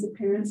about his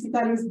appearance. He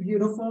thought he was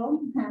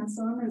beautiful,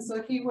 handsome. And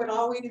so he would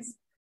always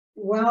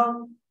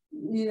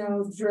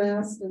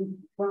dressed and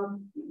well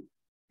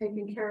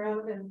taken care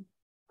of. And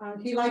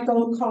he liked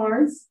old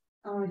cars.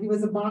 He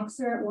was a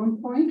boxer at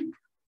one point,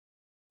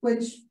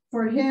 which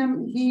for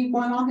him, he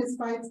won all his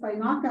fights by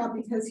knockout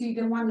because he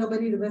didn't want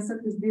nobody to mess up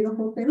his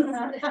beautiful face.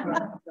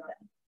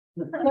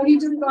 So he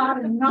just go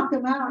out and knock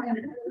him out, and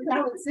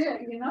that was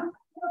it,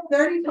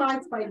 30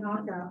 fights by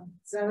knockout.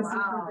 So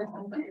wow.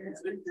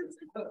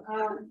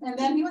 And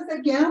then he was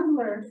a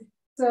gambler.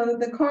 So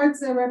the cards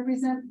that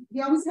represent, he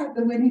always had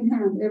the winning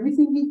hand.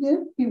 Everything he did,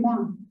 he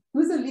won. He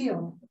was a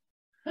Leo.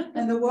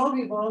 And the world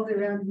revolved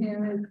around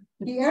him. And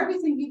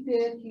everything he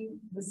did, he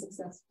was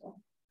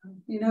successful.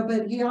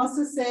 But he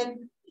also said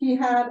he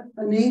had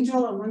an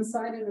angel on one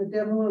side and a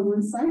devil on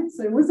one side.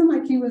 So it wasn't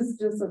like he was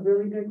just a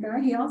really good guy.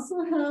 He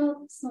also had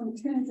some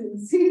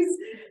tendencies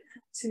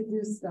to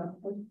do stuff.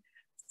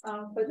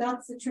 But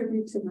that's a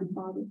tribute to my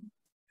father.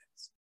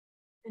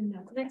 And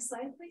next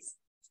slide, please.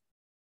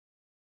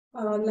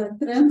 La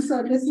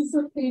Trenza. This is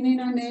a painting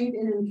I made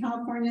in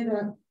California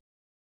that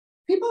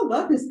people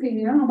love this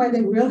painting. I don't know why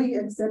they really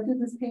accepted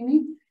this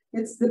painting.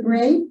 It's the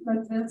braid.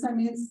 La Trenza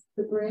means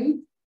the braid.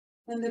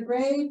 And the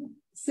braid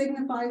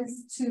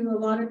signifies to a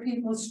lot of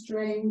people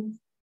strength,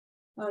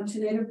 to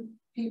Native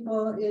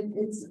people.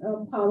 It's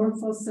a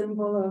powerful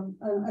symbol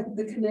of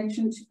the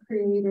connection to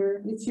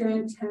Creator. It's your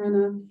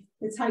antenna.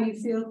 It's how you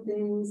feel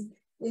things.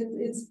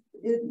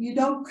 You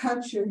don't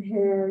cut your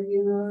hair,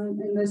 you know,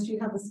 unless you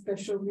have a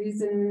special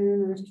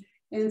reason.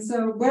 And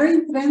so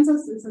wearing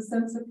trenzas is a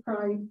sense of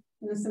pride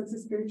and a sense of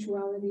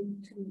spirituality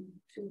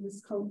to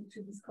these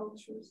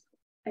cultures.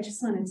 I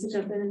just wanted to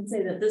jump in and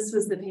say that this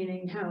was the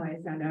painting how I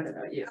found out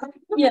about you.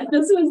 Yeah,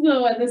 this was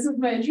the one. This was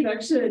my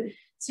introduction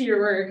to your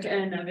work,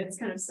 and it's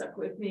kind of stuck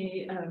with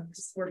me.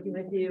 Just working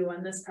with you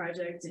on this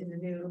project and the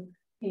new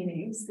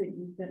paintings that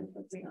you've been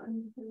focusing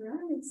on.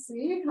 Right,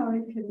 see how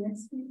it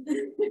connects me.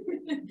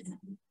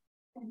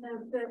 And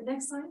the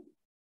next slide.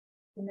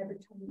 You never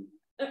told me.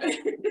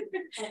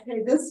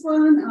 Okay, this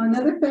one,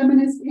 another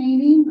feminist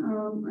painting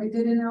I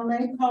did in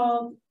LA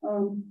called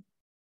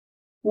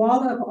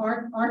Wall of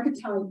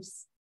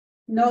Archetypes.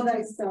 Know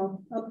thyself.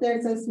 Up there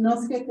it says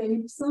Nosce te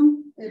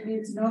ipsum. It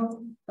means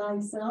know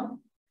thyself.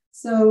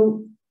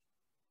 So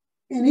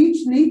in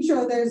each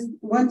nicho, there's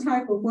one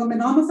type of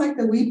woman, almost like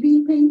the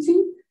weeping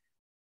painting.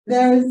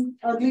 There's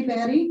Ugly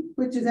Betty,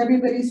 which is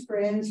everybody's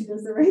friend. She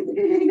does the right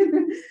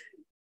thing.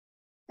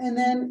 And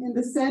then in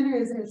the center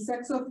is El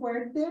Sexo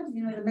Fuerte,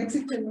 you know, the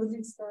Mexican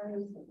music star.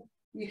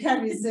 You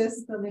can't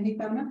resist the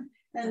Mexicana.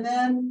 And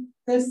then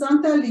there's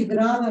Santa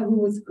Librada, who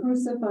was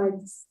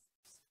crucified.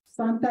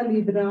 Santa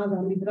Librada.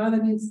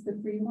 Librada means the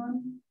free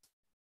one.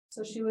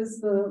 So she was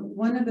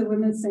one of the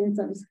women saints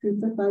that was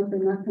crucified for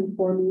not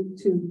conforming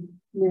to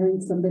marrying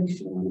somebody she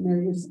didn't want to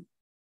marry herself.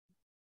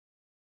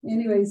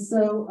 Anyway,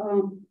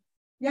 so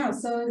yeah,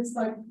 so it's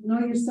like know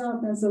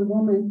yourself as a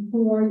woman.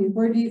 Who are you?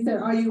 Where do you fit?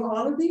 Are you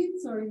all of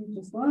these, or are you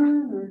just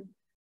one? Or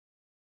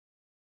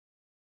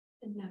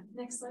and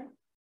next slide.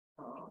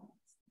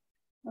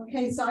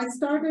 Okay, so I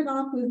started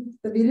off with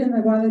the Virgen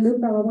de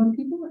Guadalupe, Alabama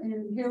people,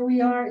 and here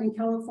we are in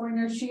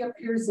California. She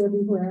appears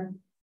everywhere.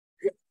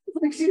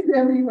 Like she's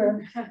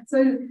everywhere.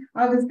 So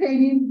I was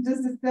painting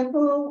just a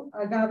simple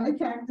agave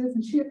cactus,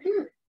 and she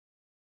appeared.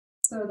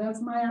 So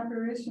that's my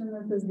apparition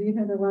of this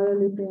Virgen de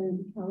Guadalupe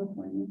in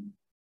California.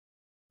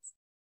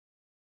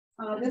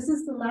 This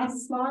is the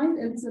last slide.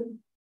 I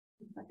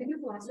think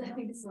it's the last. I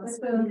think it's the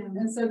last.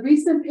 It's a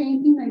recent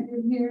painting I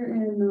did here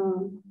in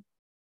New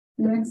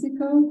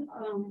Mexico.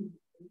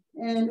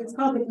 And it's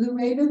called the Blue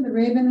Raven. The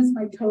raven is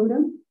my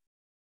totem,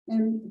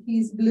 and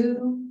he's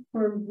blue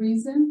for a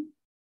reason.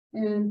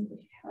 And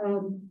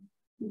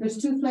there's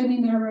two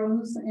flaming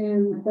arrows,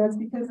 and that's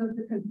because of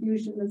the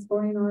confusion that's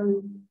going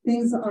on.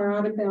 Things are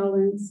out of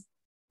balance.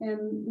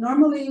 And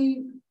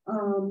normally,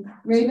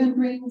 Raven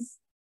brings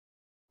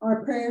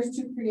our prayers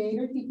to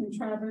Creator. He can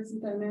traverse the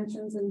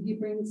dimensions, and he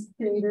brings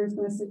Creator's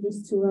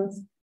messages to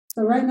us.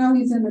 So right now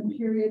he's in a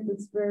period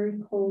that's very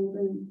cold,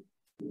 and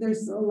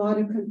there's a lot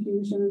of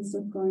confusion and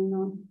stuff going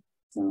on.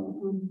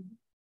 So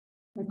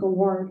like a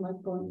war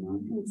like going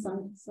on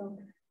inside. So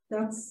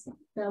that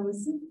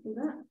was it for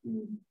that.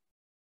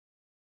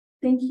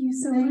 Thank you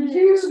so much. Thank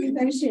you.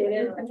 Appreciate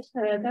it.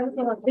 That was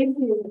a lot. Thank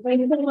you. Thank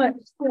you so much.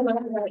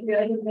 About you.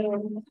 I didn't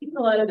know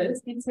a lot of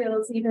those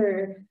details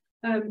either.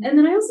 And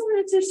then I also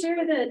wanted to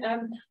share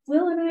that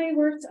Will and I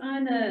worked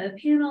on a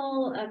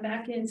panel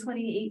back in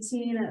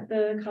 2018 at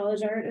the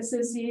College Art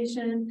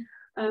Association.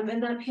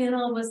 And that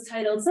panel was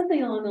titled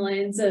something along the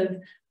lines of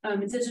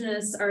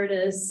Indigenous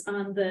Artists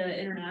on the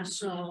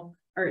International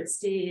Art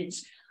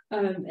Stage.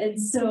 And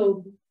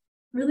so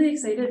really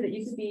excited that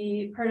you could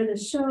be part of the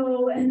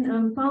show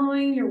and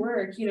following your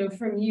work, you know,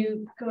 from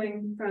you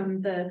going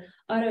from the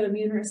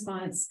autoimmune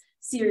response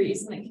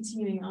series and like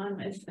continuing on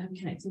with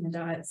connecting the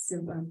dots.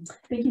 So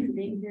thank you for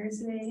being here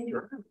today.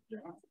 Sure.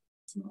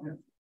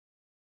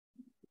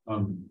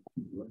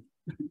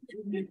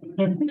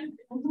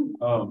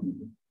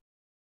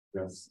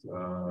 Yes,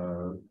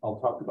 I'll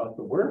talk about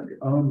the work.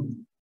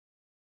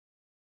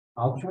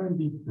 I'll try and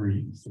be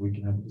brief so we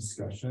can have a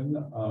discussion.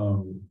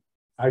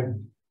 I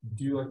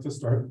do like to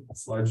start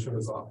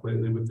slideshows off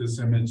lately with this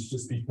image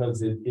just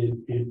because it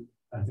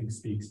I think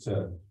speaks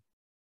to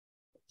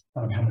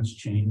how much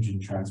change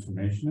and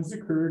transformation has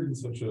occurred in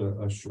such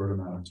a short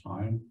amount of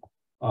time.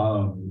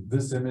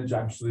 This image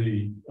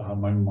actually,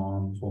 my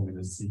mom told me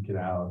to seek it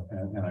out,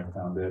 and I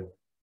found it.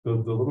 The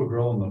little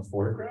girl in the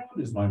foreground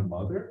is my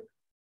mother.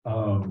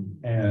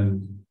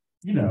 And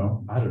you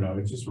know, I don't know,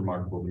 it's just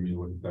remarkable to me to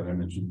look at that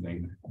image and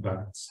think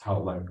that's how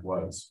life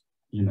was,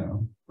 you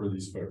know, for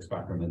these folks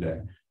back in the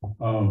day.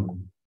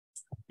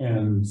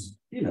 And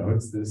you know,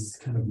 it's this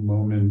kind of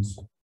moment.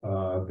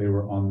 They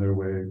were on their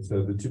way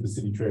to the Tuba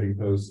City Trading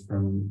Post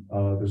from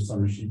their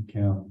summer sheep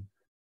camp.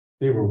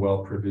 They were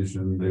well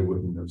provisioned. They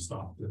wouldn't have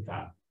stopped at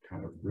that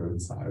kind of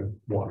roadside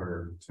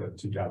water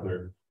to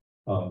gather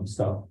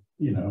stuff,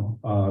 you know.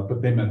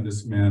 But they met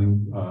this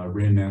man,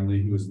 Ray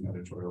Manley, who was an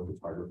editorial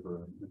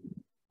photographer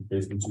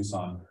based in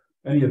Tucson,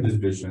 any of this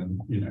vision,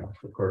 you know,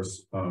 of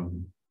course,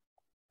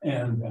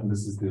 and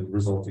this is the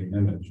resulting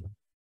image.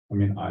 I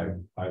mean, I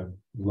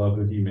love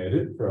that he made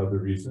it for other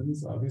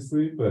reasons,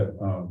 obviously, but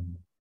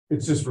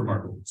it's just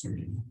remarkable to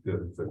me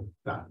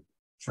that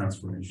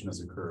transformation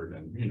has occurred,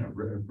 and you know,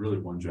 really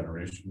one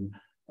generation.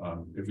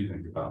 If you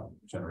think about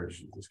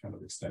generations as kind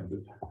of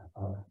extended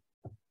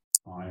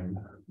time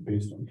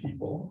based on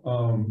people.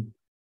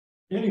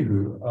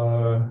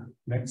 Anywho,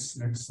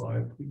 next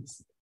slide,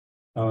 please.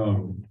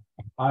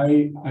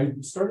 I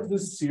started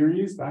this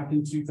series back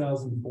in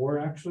 2004,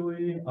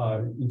 actually,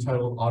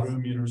 entitled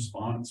Autoimmune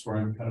Response, where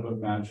I'm kind of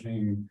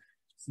imagining,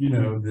 you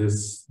know,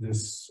 this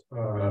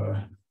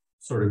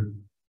sort of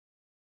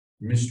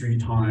mystery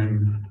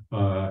time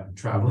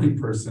traveling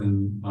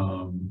person,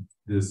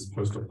 this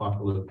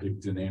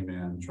post-apocalyptic Dene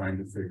man trying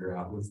to figure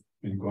out what's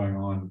been going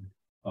on.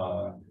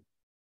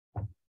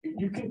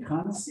 You can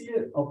kind of see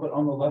it, but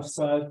on the left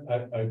side,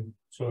 I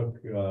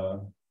took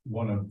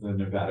one of the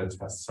Nevada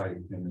test site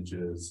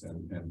images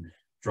and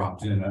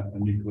dropped in a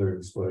nuclear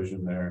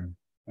explosion there.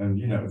 And,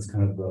 you know, it's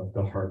kind of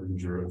the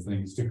harbinger of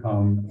things to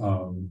come.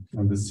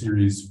 And the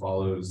series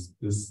follows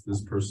this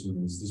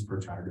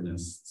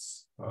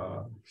protagonist's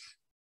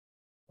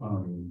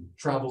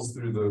travels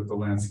through the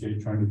landscape,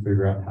 trying to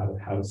figure out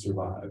how to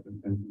survive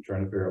and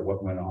trying to figure out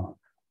what went on.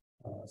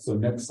 So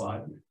next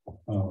slide.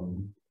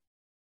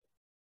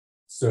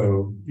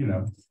 So, you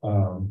know,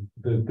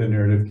 the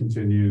narrative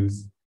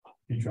continues.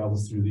 He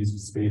travels through these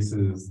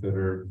spaces that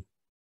are,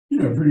 you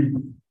know, pretty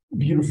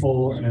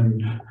beautiful,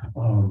 and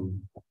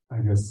I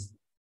guess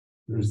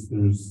there's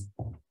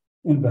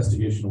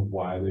investigation of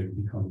why they've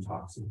become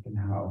toxic and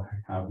how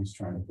he's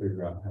trying to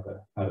figure out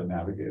how to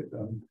navigate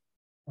them.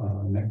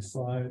 Next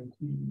slide,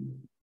 please.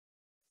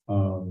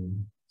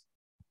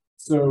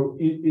 So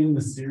in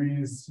the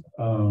series,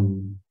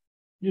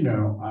 you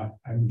know,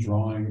 I'm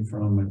drawing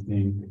from, I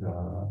think,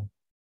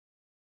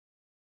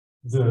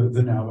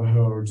 the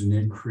Navajo or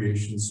Dene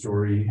creation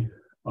story.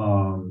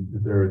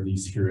 There are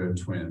these hero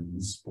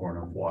twins born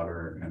of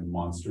water and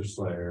monster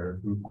slayer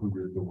who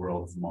rid the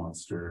world of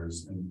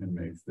monsters and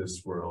make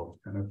this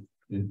world kind of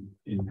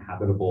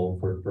inhabitable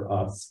for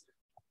us,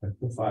 like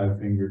the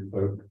five-fingered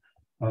folk.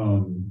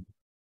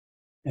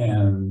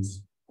 And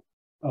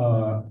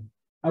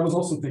I was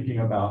also thinking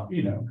about,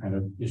 you know, kind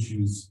of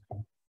issues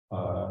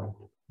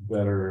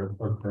that are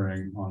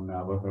occurring on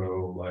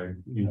Navajo, like,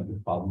 you know, the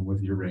problem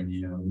with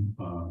uranium,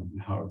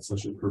 how it's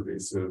such a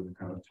pervasive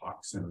kind of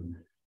toxin,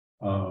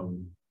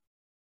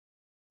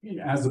 you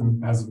know, as a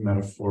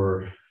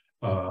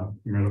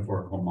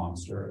metaphorical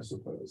monster, I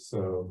suppose.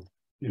 So,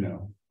 you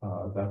know,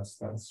 that's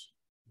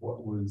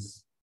what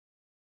was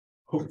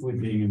hopefully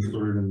being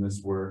inferred in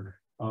this work.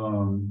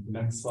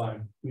 Next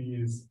slide,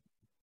 please.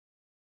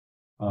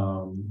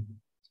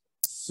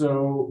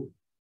 So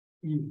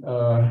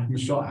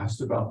Michelle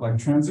asked about like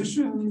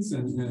transitions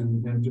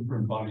and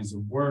different bodies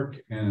of work,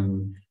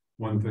 and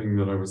one thing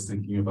that I was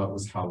thinking about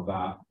was how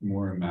that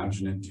more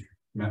imaginary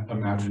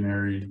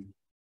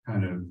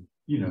kind of,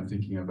 you know,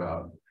 thinking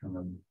about kind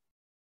of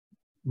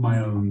my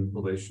own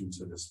relation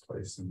to this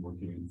place and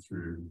working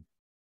through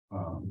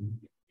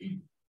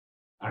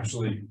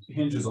actually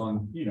hinges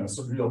on, you know,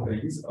 some real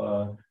things.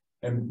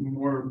 And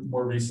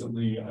more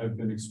recently, I've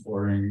been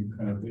exploring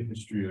kind of the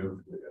history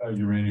of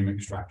uranium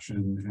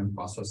extraction and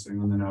processing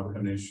on the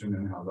Navajo Nation,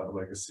 and how that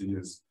legacy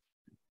has,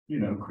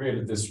 you know,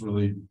 created this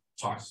really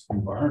toxic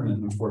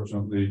environment.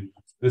 Unfortunately,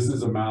 this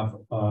is a map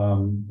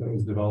that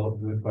was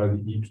developed by the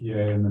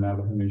EPA and the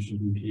Navajo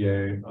Nation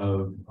EPA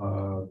of,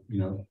 you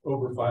know,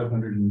 over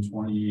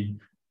 520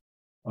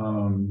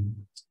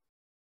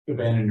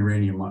 abandoned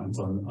uranium mines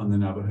on the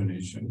Navajo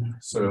Nation.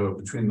 So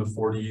between the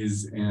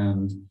 40s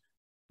and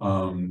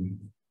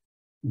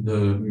the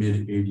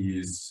mid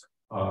 80s,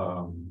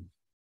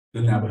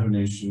 the Navajo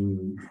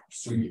Nation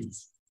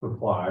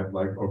supplied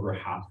like over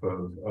half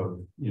of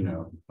you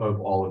know, of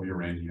all of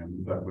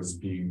uranium that was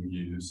being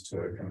used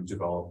to kind of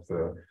develop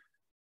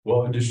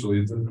well,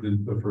 initially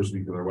the first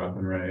nuclear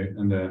weapon, right?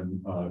 And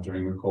then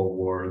during the Cold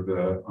War,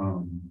 the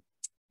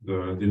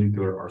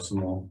nuclear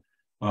arsenal,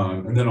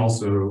 and then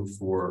also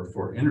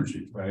for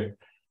energy, right?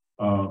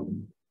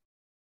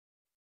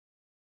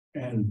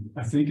 And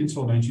I think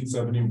until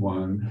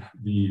 1971,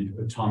 the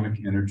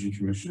Atomic Energy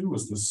Commission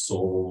was the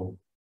sole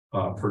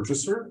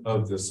purchaser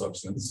of this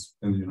substance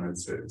in the United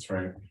States,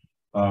 right?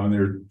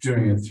 They're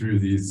doing it through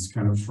these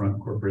kind of front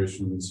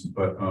corporations,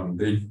 but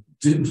they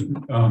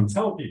didn't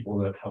tell people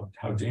that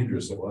how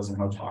dangerous it was and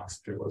how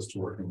toxic it was to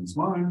work in these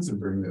mines and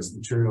bring this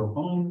material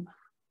home.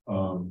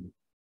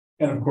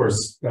 And of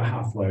course, the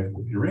half-life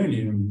of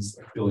uranium is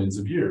like billions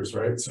of years,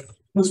 right? So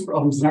this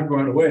problem's not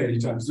going away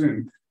anytime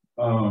soon.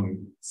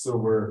 So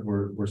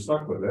we're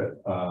stuck with it,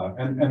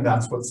 and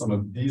that's what some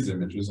of these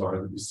images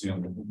are that you see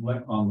on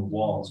the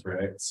walls,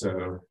 right?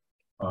 So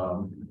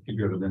you can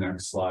go to the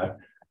next slide.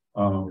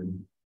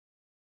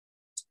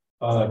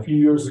 A few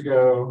years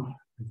ago,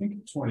 I think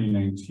in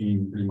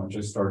 2019, pretty much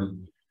I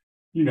started,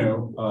 you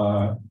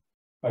know,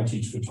 I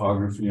teach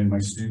photography, and my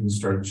students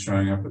started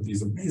showing up with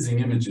these amazing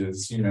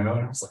images, you know, and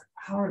I was like,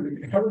 how are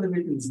they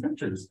making these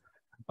pictures?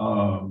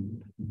 I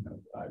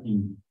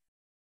mean,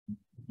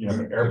 you have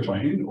an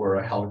airplane or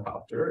a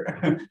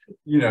helicopter,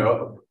 you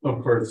know,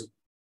 of course,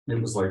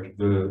 it was like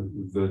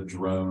the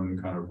drone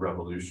kind of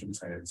revolution,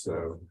 right?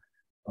 So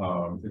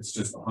it's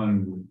just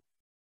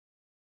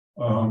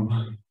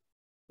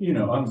you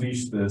know,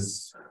 unleashed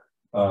this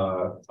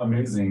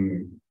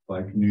amazing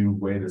like new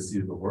way to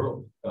see the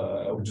world,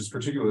 which is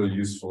particularly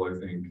useful, I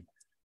think,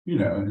 you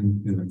know,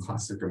 in the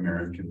classic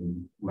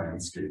American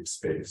landscape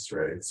space,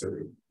 right? So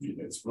you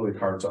know, it's really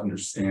hard to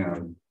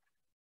understand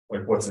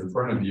like what's in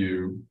front of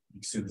you.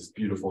 You see this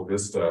beautiful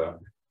vista,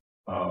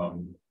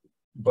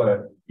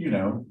 but you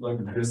know, like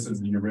this is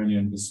the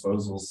uranium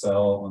disposal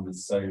cell on the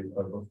site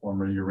of a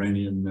former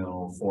uranium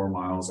mill 4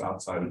 miles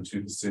outside of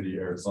Tuba City,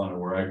 Arizona,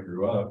 where I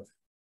grew up.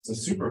 It's a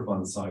super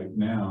fun site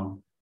now.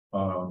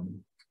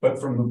 But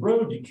from the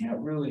road, you can't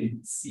really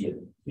see it,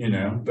 you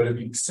know, but if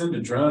you send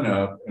a drone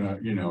up,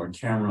 you know, a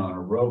camera on a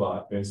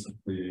robot,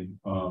 basically,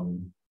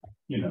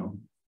 you know,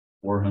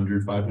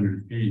 400,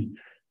 500 feet,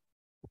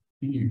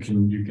 you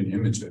can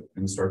image it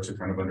and start to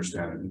kind of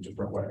understand it in a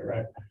different way,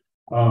 right?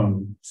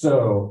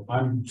 So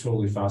I'm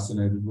totally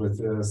fascinated with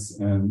this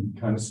and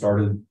kind of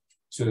started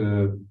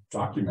to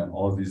document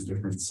all of these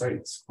different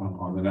sites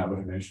on the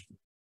Navajo Nation.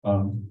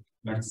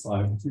 Next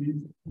slide,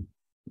 please.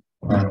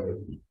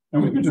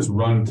 And we could just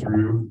run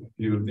through a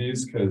few of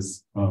these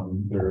because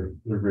they're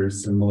very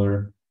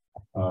similar,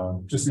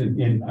 just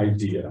in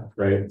idea,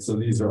 right? So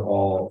these are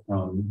all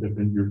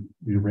different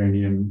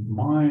uranium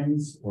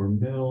mines or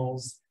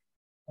mills,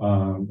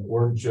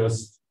 or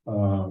just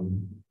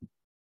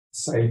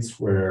sites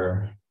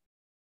where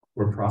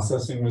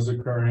processing was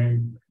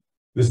occurring.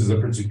 This is a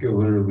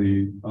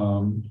particularly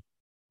kind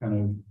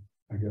of,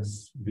 I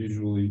guess,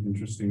 visually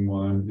interesting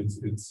one.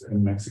 It's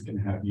in Mexican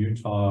Hat,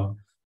 Utah.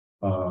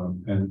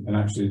 And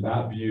actually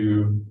that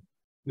view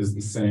is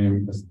the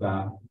same as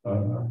that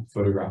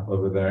photograph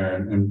over there.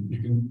 And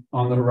you can,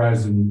 on the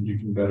horizon, you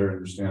can better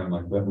understand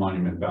like that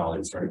Monument Valley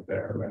is right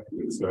there, right?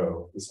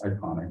 So this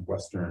iconic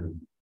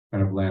Western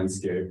kind of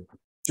landscape.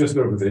 Just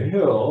over the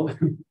hill,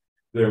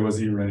 there was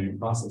a uranium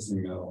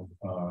processing mill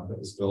that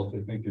was built,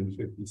 I think, in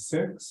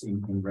 '56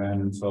 and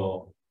ran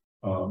until,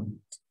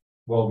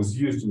 well, it was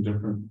used in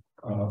different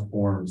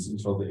forms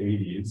until the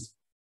 '80s.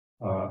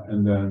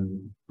 And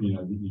then, you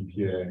know, the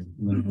EPA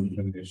and then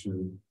the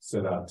nation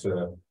set out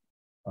to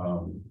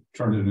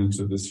turn it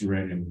into this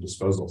uranium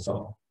disposal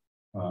cell.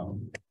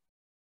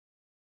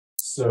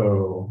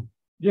 So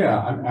yeah,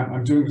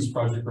 I'm doing this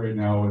project right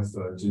now with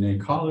Dene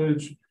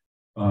College,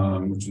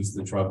 which is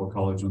the tribal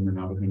college on the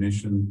Navajo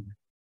Nation.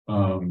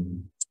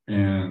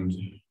 And,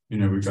 you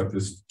know, we've got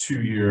this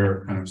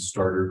 2-year kind of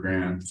starter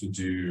grant to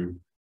do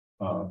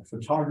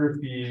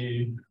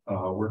photography,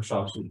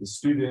 workshops with the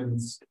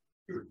students.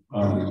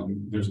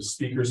 There's a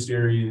speaker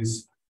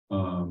series,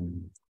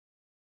 and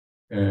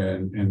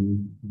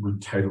we're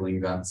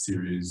titling that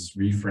series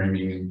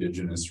Reframing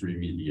Indigenous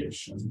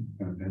Remediation.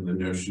 And the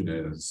notion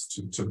is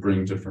to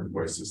bring different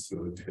voices to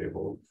the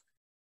table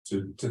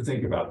to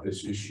think about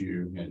this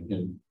issue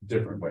in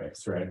different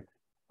ways, right?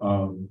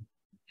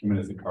 I mean,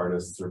 I think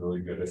artists are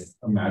really good at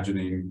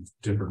imagining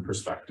different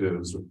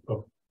perspectives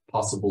of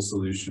possible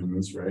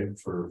solutions, right,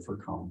 for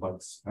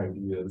complex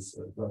ideas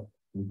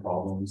and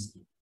problems.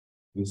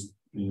 This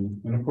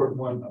being an important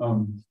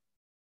one.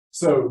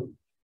 So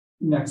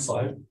next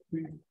slide,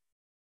 please.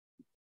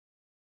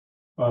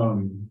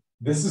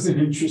 This is an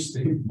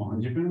interesting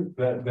monument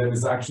that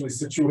is actually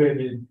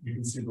situated, you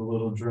can see the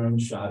little drone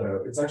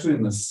shadow. It's actually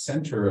in the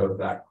center of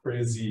that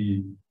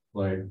crazy,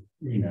 like,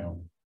 you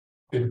know,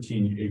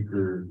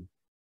 15-acre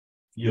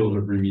field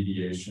of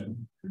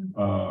remediation.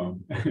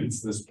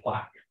 It's this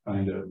plaque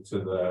kind of to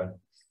the,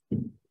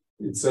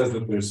 it says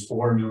that there's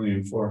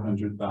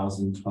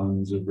 4,400,000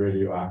 tons of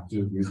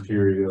radioactive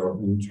material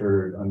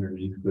interred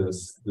underneath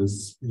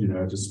this you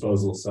know,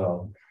 disposal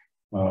cell.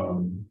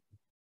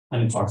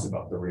 And it talks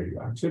about the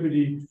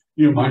radioactivity.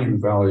 You know, Monument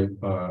Valley,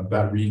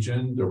 that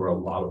region, there were a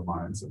lot of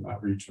mines in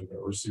that region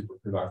that were super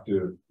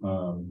productive.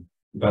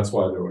 That's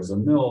why there was a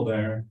mill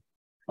there.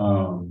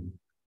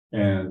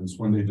 And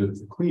when they did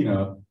the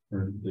cleanup,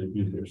 or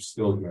they're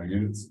still doing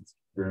it, it's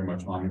very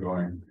much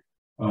ongoing.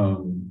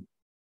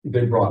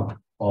 They brought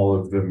all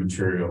of the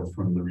material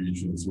from the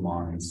region's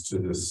mines to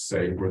this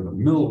site where the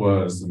mill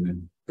was, and they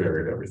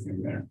buried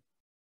everything there.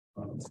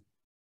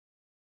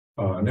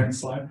 Next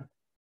slide.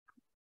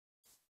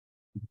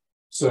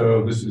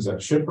 So this is at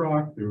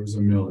Shiprock. There was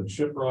a mill at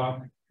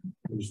Shiprock.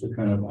 There's the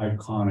kind of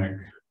iconic,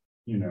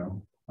 you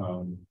know,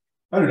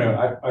 I don't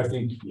know. I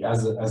think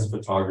as a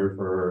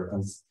photographer,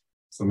 as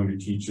someone who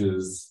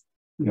teaches,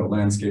 you know,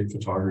 landscape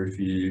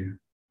photography,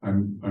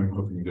 I'm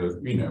hoping to,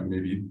 you know,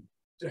 maybe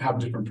have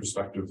different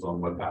perspectives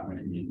on what that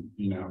might mean,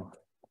 you know,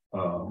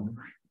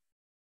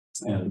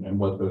 and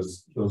what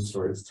those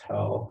stories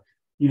tell.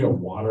 You know,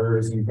 water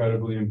is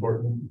incredibly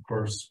important. Of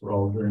course, we're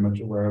all very much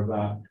aware of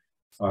that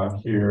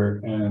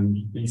here. And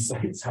these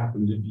sites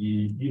happen to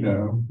be, you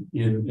know,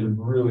 in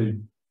really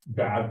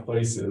bad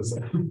places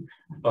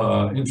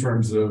in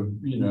terms of,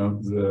 you know,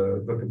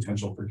 the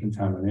potential for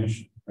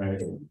contamination,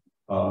 right?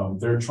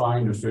 They're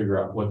trying to figure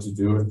out what to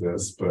do with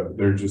this, but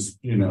they're just,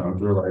 you know,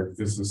 they're like,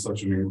 this is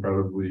such an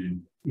incredibly,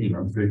 you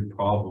know, big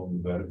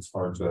problem that it's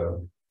hard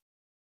to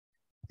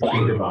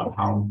think about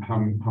how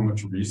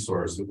much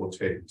resource it will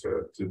take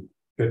to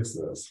fix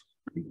this.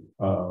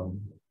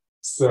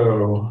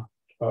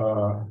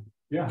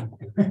 Yeah,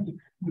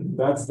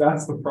 that's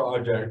the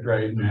project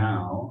right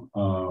now.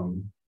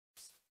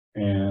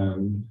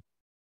 And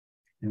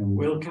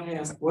Will, can I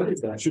ask, what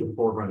is that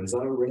forefront? Is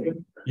that a river?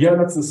 yeah,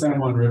 that's the San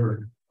Juan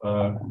River.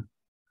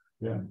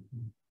 Yeah.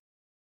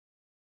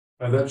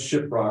 And that's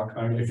Shiprock.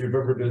 I mean, if you've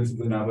ever been to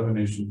the Navajo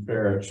Nation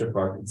Fair at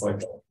Shiprock, it's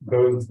like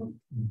those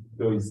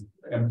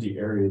empty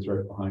areas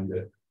right behind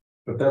it.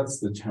 But that's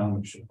the town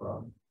of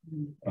Shiprock.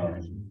 I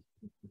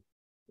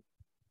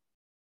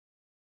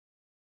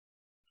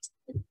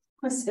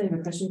have a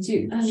question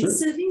too. Sure.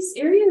 So these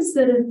areas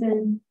that have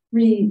been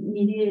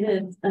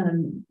remediated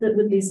that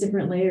with these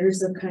different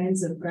layers of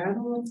kinds of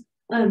gravel,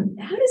 how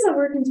does that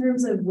work in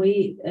terms of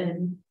weight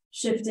and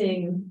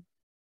shifting?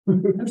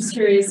 I'm just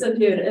curious if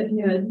you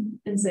had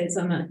insights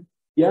on that.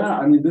 Yeah,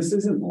 I mean, this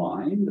isn't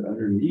lined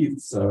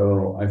underneath,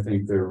 so I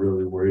think they're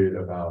really worried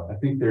about, I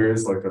think there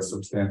is like a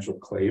substantial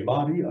clay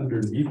body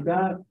underneath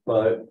that,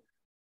 but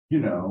you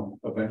know,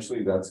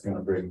 eventually that's going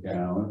to break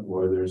down,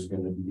 or there's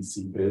going to be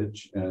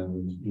seepage,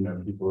 and you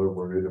know, people are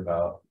worried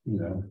about, you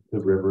know, the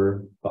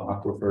river, the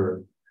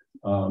aquifer.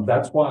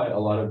 That's why a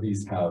lot of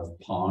these have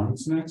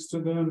ponds next to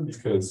them,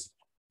 because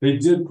they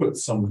did put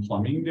some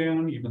plumbing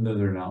down, even though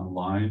they're not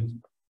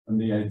lined. And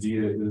the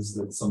idea is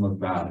that some of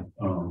that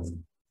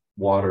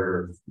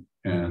water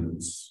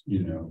and,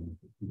 you know,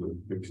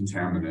 the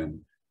contaminant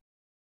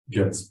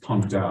gets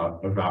pumped out,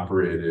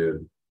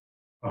 evaporated,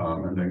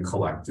 and then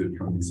collected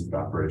from these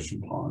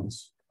evaporation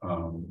ponds.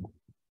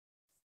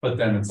 But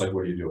then it's like,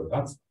 what do you do with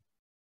that?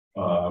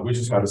 We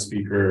just had a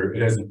speaker.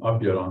 It hasn't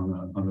up yet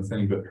on the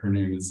thing, but her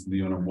name is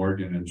Leona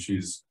Morgan, and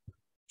she's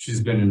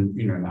been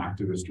an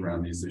activist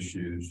around these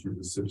issues. She's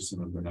a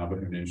citizen of the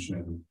Navajo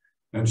Nation,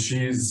 and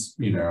she's,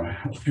 you know,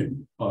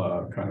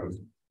 kind of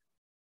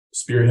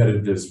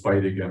spearheaded this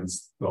fight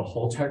against the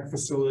Holtec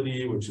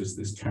facility, which is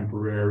this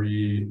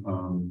temporary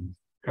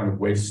kind of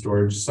waste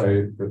storage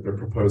site that they're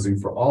proposing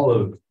for all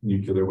of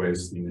nuclear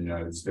waste in the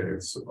United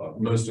States,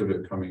 most of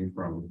it coming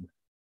from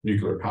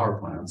nuclear power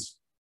plants.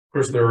 Of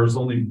course, there is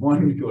only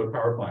one nuclear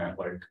power plant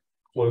like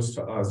close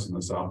to us in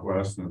the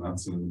Southwest, and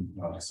that's in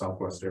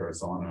Southwest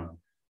Arizona.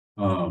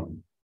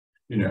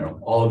 You know,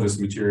 all of this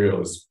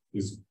material is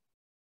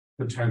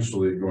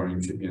potentially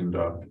going to end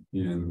up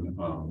in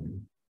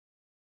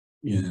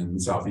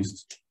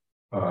Southeast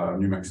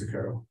New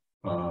Mexico.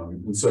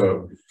 And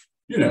so,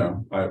 you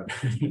know,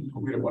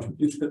 we don't want to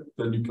be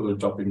the nuclear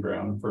dumping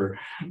ground for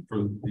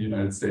the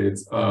United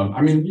States.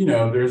 I mean, you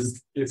know,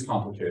 it's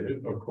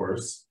complicated, of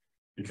course,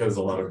 because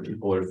a lot of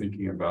people are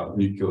thinking about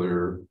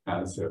nuclear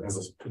as a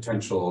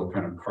potential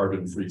kind of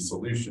carbon-free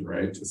solution,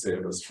 right, to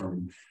save us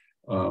from,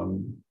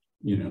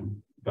 you know,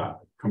 that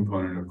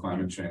component of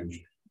climate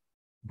change.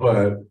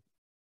 But,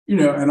 you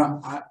know, and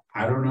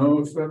I don't know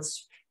if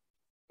that's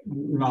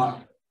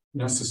not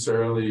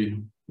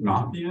necessarily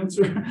not the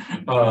answer,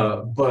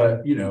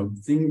 but you know,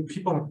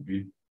 people have to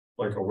be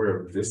like aware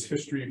of this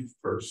history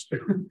first,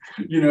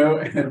 you know,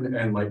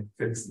 and like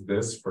fix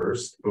this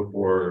first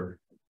before,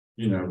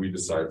 you know, we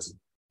decide to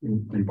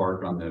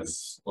embark on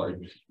this, like,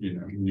 you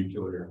know,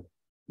 nuclear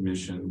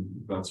mission.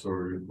 That's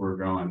where we're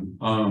going.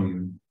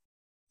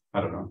 I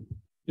don't know.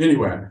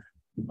 Anyway,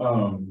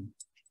 I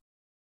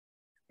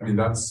mean,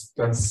 that's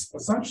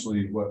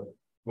essentially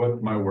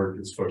what my work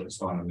is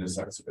focused on in this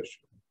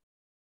exhibition.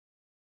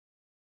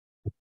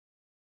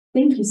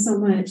 Thank you so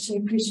much. I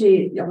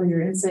appreciate all your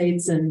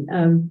insights, and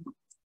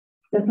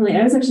definitely,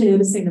 I was actually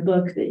noticing the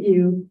book that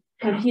you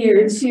have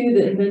here too,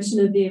 The Invention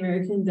of the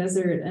American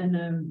Desert,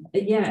 and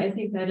yeah, I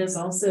think that is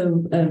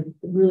also a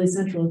really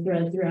central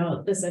thread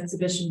throughout this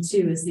exhibition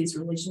too, is these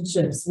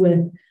relationships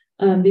with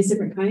these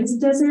different kinds of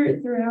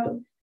desert throughout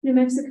New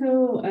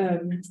Mexico.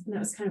 And that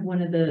was kind of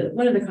one of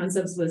the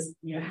concepts was,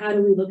 you know, how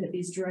do we look at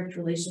these direct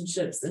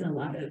relationships in a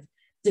lot of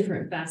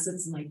different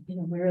facets, and like, you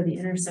know, where are the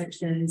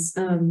intersections?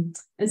 And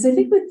so I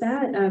think with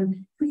that,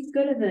 if we could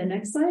go to the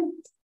next slide.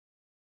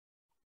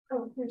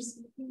 Oh, there's.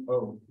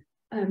 Oh,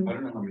 I don't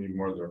know how many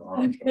more there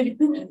are. Okay.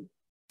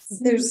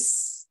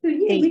 There's So,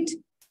 yeah, 8.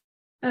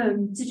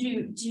 do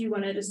you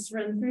want to just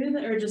run through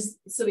that, or just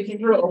so we can?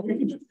 We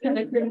can just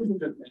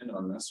end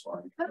on this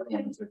one.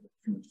 Okay.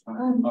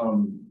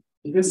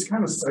 This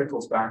kind of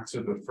cycles back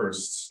to the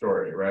first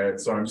story, right?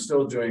 So I'm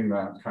still doing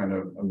that kind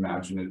of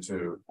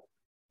imaginative,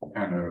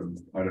 kind of,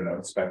 I don't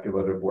know,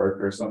 speculative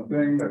work or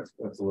something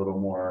that's a little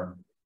more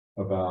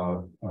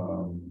about,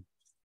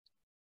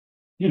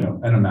 you know,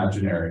 an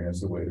imaginary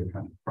as a way to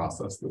kind of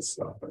process this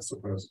stuff, I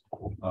suppose.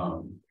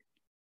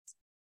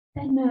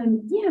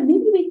 And yeah,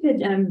 maybe we could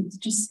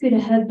just scoot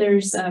ahead.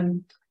 There's a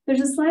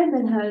slide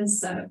that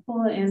has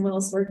Pola and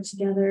Will's work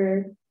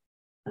together.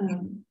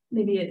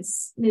 Maybe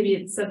it's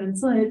 7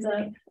 slides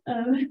up.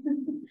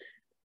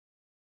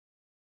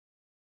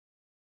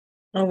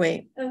 Oh,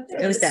 wait, there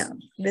it was is. down.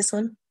 This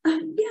one?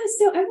 Yeah,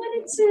 so I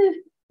wanted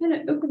to kind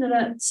of open it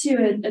up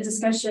to a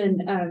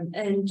discussion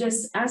and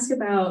just ask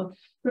about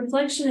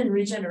reflection and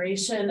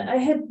regeneration. I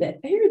had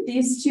paired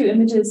these two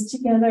images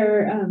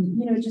together,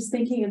 you know, just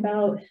thinking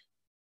about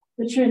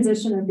the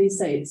transition of these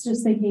sites,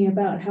 just thinking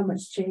about how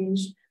much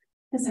change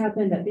has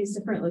happened at these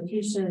different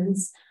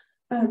locations.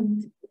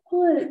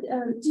 Paula,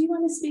 do you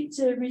want to speak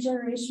to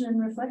regeneration and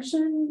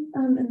reflection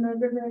in the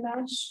River of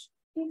Ash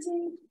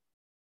painting?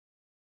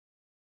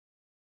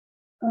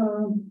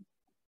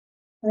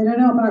 I don't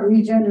know about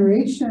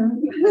regeneration.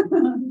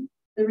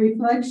 The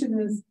reflection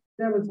is,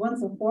 there was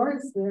once a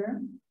forest there,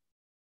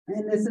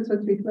 and this is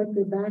what's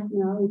reflected back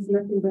now. It's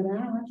nothing but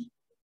ash.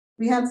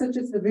 We had such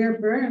a severe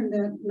burn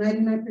that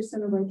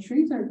 99% of our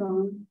trees are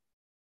gone.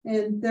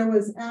 And there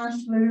was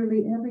ash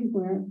literally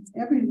everywhere,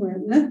 everywhere.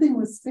 Nothing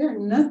was spared,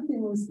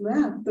 nothing was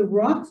left. The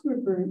rocks were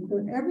burned,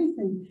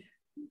 everything.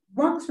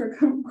 Rocks were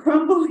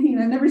crumbling.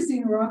 I've never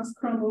seen rocks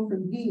crumble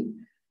from heat.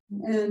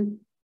 And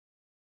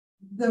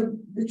the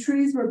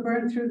trees were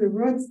burned through the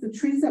roots. The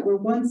trees that were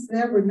once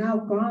there were now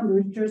gone. There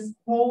were just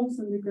holes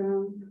in the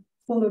ground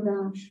full of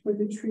ash where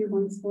the tree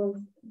once was.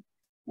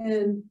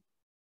 And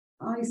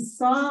I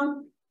saw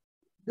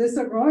this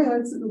arroyo.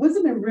 It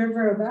wasn't a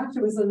river of ash,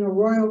 it was an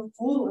arroyo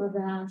full of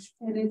ash.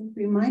 And it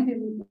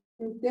reminded me,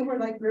 they were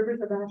like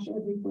rivers of ash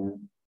everywhere,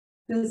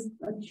 just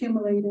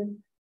accumulated.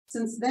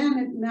 Since then,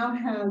 it now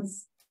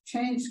has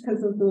changed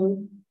because of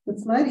the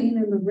flooding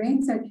and the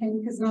rains that came,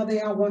 because now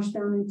they all washed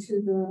down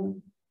into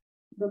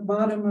the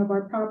bottom of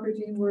our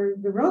property where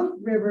the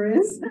river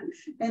is.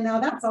 And now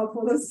that's all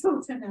full of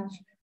silt and ash.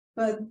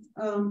 But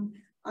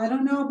I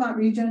don't know about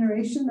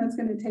regeneration. That's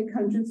going to take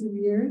hundreds of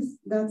years.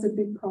 That's a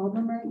big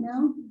problem right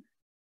now.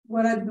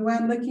 The way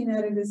I'm looking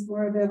at it is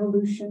more of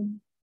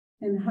evolution,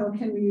 and how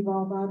can we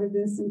evolve out of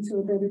this into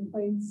a better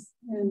place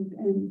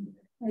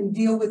and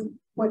deal with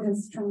what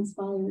has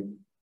transpired.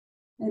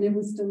 And it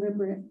was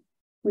deliberate,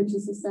 which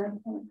is the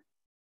sad part.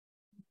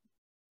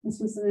 This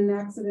wasn't an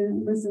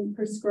accident. It wasn't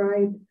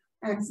prescribed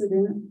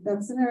accident.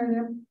 That's a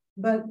narrative,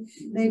 but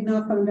they've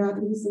now found out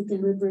it was a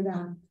deliberate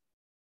act.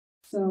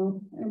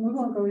 So, and we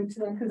won't go into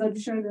that because I'm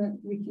sure that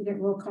we can get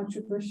real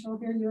controversial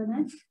here, you and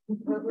I,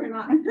 but we're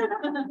not.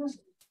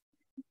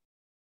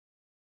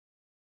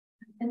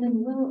 And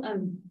then Will,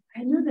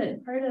 I know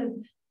that part of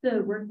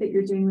the work that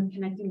you're doing with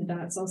connecting the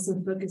dots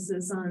also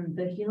focuses on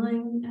the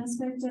healing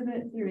aspect of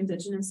it through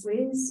Indigenous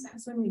ways. I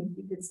was wondering if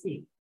you could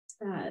speak to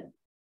that.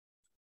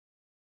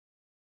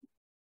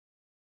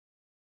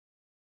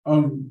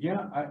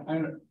 Yeah,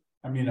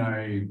 I mean,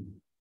 I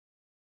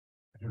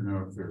don't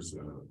know if there's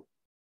a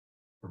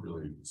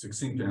really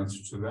succinct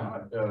answer to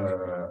that.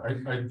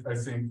 I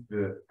think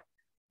that,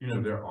 you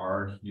know, there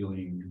are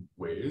healing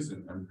ways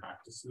and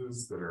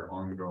practices that are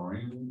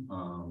ongoing.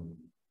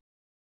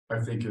 I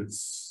think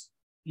it's,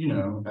 you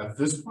know, at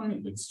this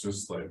point, it's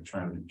just like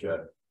trying to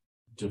get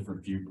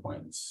different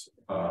viewpoints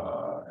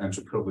and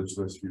to privilege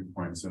those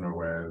viewpoints in a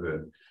way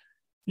that,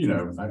 you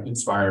know,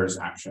 inspires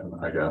action,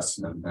 I guess,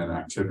 and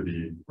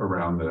activity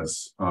around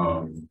this.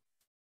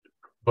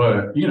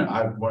 But, you know,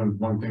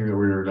 one thing that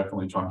we were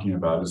definitely talking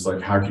about is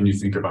like, how can you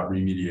think about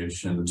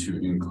remediation to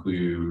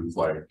include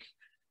like,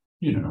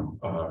 you know,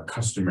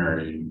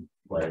 customary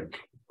like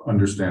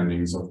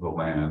understandings of the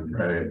land,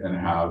 right? And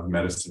have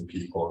medicine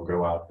people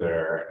go out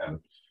there and,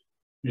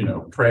 you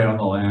know, pray on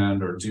the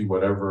land or do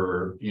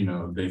whatever, you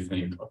know, they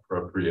think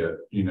appropriate,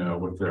 you know,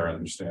 with their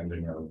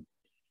understanding of,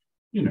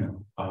 you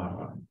know,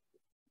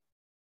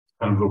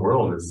 kind of the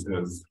world is,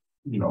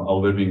 you know, a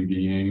living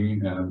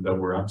being and that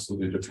we're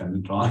absolutely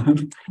dependent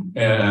on.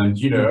 And,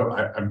 you know,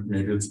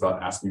 maybe it's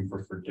about asking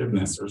for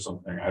forgiveness or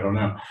something, I don't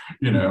know,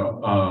 you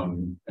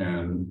know,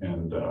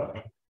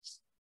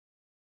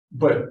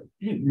 but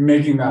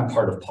making that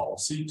part of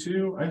policy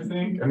too, I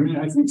think. I mean,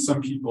 I think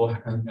some people,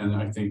 and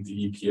I think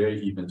the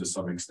EPA even to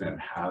some extent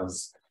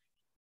has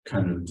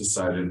kind of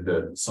decided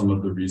that some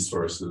of the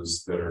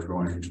resources that are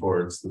going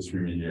towards this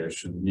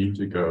remediation need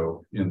to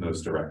go in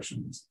those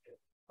directions.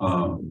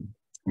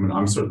 I mean,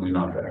 I'm certainly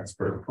not the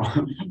expert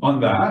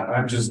on that.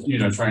 I'm just, you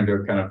know, trying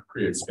to kind of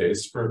create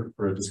space for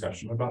a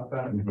discussion about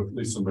that. And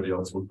hopefully somebody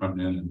else will come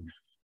in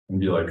and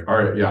be like,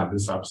 all right, yeah,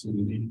 this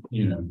absolutely,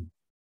 you know,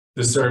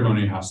 this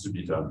ceremony has to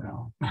be done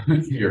now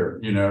here,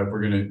 you know, if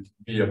we're going to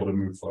be able to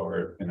move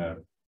forward in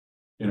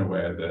a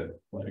way that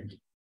like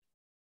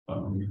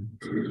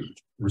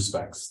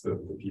respects the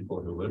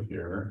people who live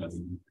here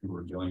and who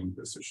are dealing with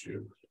this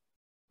issue.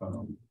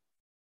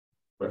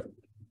 But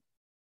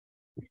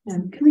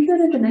can we go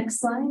to the next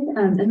slide?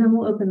 And then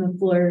we'll open the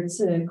floor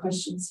to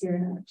questions here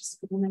in just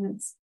a couple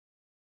minutes.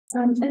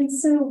 And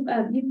so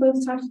you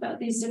both talked about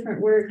these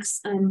different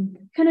works and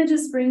kind of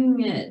just bringing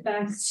it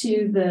back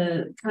to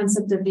the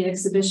concept of the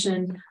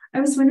exhibition. I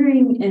was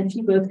wondering if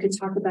you both could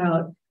talk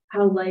about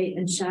how light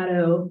and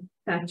shadow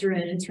factor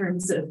in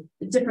terms of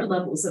the different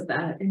levels of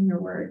that in your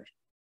work.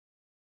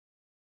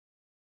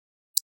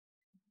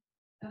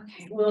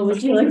 Okay, well,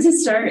 would you like to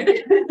start?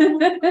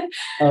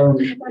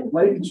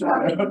 Light and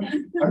shadow.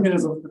 I mean,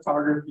 as a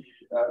photography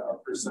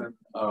person,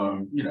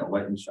 you know,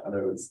 light and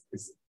shadow is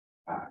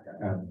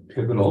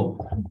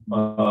pivotal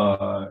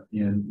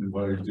in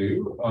what I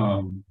do.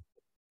 I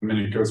mean,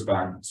 it goes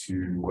back to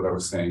what I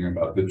was saying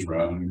about the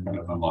drone kind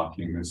of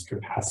unlocking this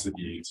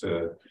capacity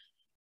to,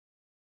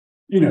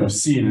 you know,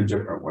 see in a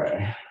different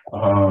way.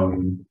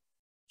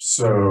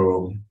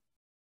 So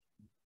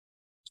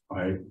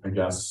I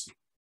guess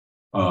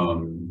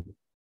trying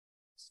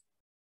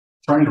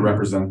to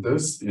represent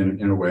this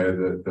in a way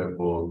that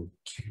will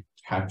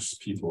catch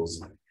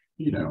people's,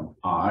 you know,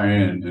 eye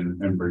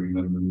and bring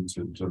them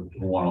to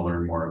want to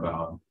learn more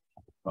about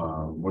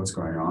what's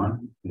going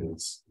on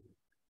is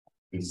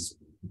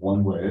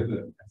one way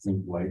that I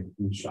think light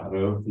and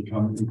shadow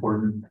become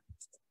important.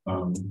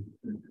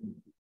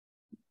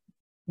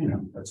 You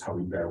know, that's how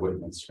we bear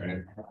witness,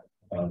 right?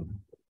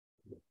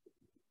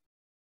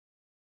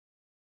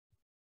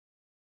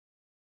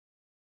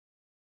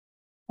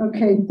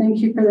 Okay, thank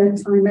you for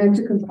that time. I have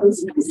to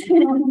compose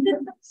myself.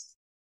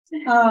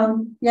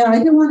 Yeah, I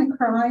didn't want to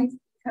cry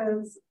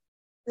because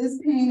this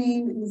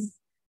painting is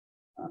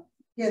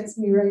gets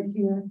me right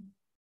here.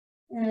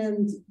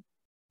 And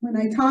when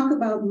I talk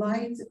about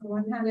light, on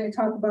one hand, I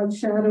talk about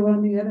shadow.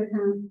 On the other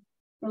hand,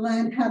 the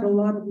land had a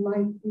lot of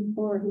light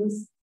before. It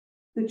was,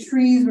 the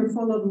trees were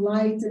full of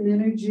light and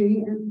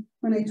energy. And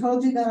when I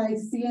told you that I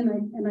see and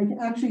I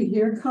actually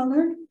hear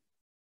color,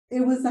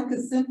 it was like a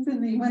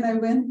symphony when I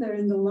went there,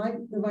 and the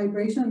light, the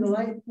vibration, the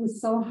light was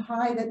so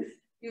high that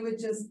you would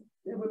just,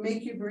 it would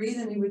make you breathe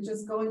and you would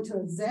just go into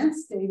a Zen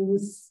state. It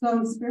was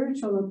so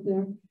spiritual up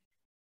there.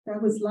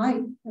 That was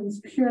light. That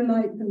was pure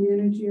light from the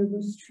energy of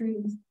those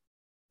trees.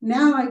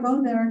 Now I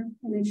go there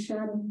and it's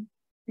shadow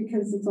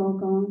because it's all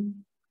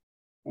gone.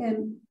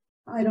 And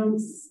I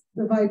don't,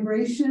 the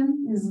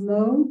vibration is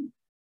low.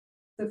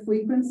 The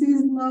frequency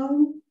is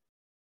low.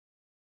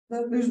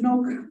 There's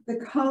no, the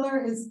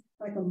color is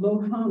like a low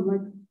hum,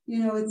 like, you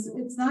know,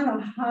 it's not a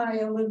high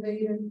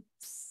elevated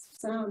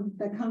sound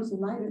that comes to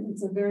light.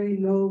 It's a very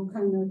low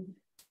kind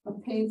of a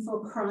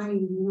painful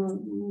crying, you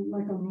know,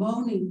 like a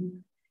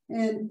moaning.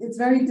 And it's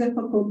very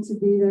difficult to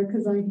be there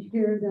because I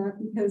hear that,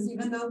 because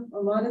even though a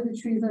lot of the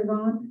trees are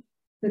gone,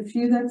 the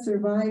few that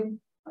survive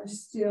are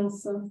still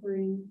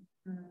suffering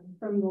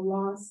from the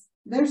loss.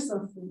 They're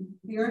suffering.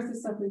 The earth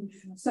is suffering.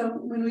 So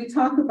when we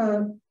talk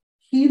about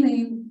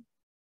healing,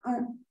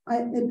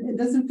 it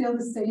doesn't feel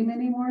the same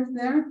anymore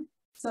there.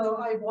 So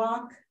I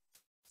walk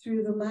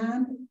through the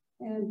land,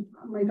 and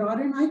my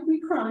daughter and I, we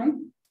cry,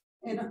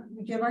 and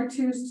we give our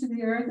tears to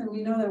the earth, and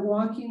we know that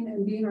walking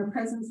and being our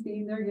presence,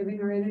 being there,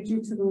 giving our energy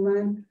to the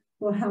land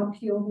will help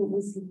heal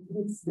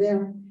what's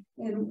there.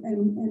 And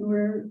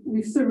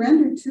we've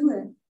surrendered to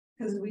it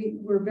because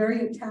we're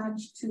very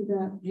attached to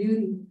that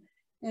beauty,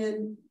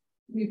 and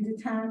we've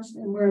detached,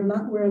 and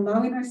we're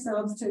allowing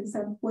ourselves to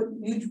accept what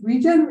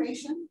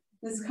regeneration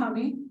is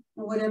coming.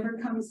 And whatever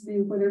comes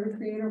new, whatever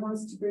creator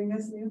wants to bring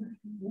us new,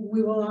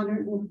 we will honor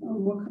it,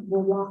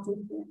 we'll walk with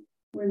it.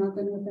 We're not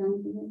going to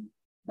abandon it.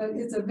 But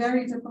it's a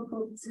very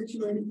difficult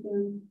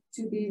situation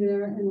to be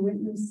there and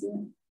witness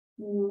it.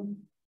 You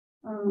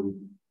know,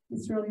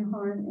 it's really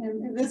hard.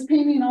 And this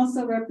painting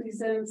also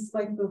represents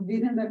like the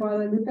Virgen de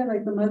Guadalupe,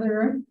 like the Mother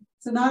Earth.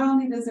 So not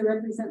only does it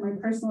represent my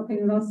personal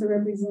painting, it also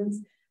represents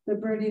the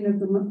burning of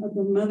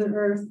the Mother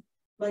Earth,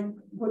 like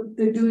what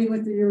they're doing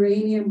with the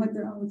uranium, what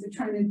they're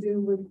trying to do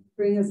with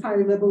bring us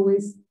higher level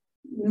waste,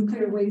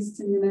 nuclear waste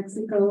to New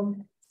Mexico,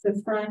 the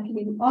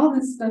fracking, all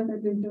this stuff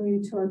that they're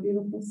doing to our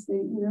beautiful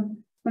state. You know,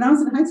 when I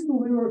was in high school,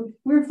 we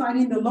were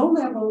fighting the low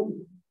level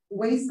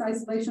waste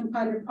isolation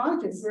pilot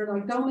projects. We're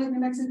like, don't let New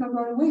Mexico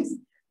go to waste.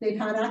 They've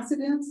had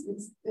accidents.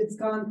 It's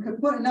gone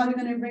kaput. And now they're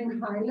going to bring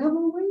high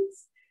level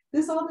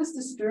waste. All this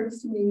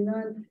disturbs me. You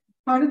know.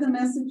 Part of the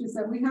message is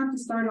that we have to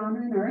start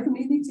honoring our earth, and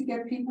we need to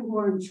get people who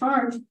are in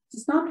charge to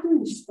stop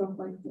doing stuff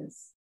like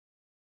this.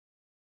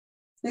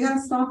 They got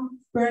to stop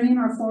burning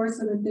our forests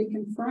so that they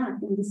can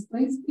frack and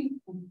displace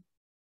people.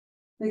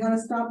 They got to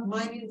stop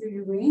mining the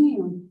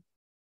uranium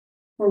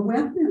for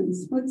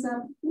weapons. What's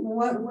that?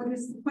 What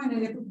is the point?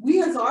 And if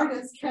we as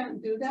artists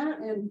can't do that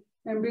and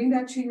bring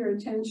that to your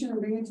attention and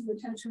bring it to the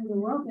attention of the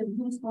world, then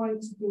who's going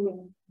to do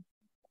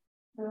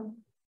it? You know?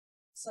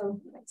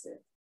 So that's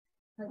it.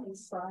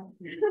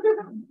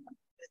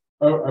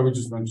 Oh, I would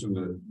just mention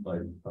that,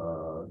 like,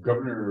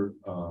 Governor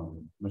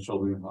Michelle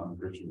Lujan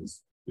Grisham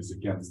is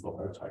against the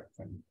whole type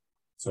thing.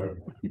 So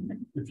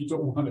if you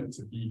don't want it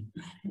to be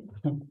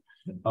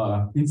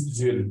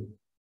instituted,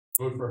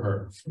 vote for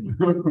her.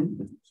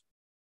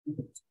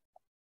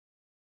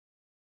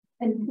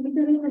 And can we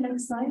go to the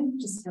next slide?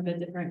 Just have a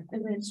different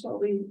image while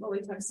we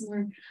talk some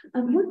more.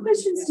 What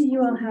questions do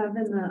you all have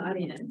in the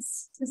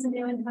audience? Does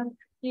anyone have?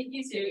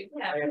 You do,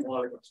 yeah. I have a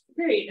lot of questions.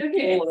 Great,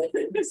 okay.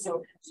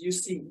 So do you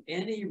see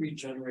any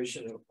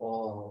regeneration at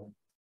all,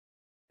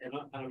 and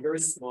on a very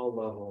small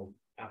level,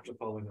 after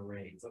following the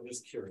rains? I'm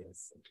just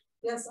curious.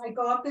 Yes, I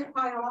go up there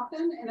quite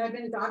often, and I've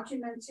been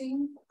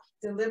documenting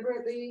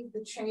deliberately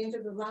the change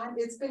of the land.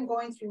 It's been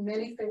going through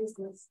many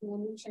phases,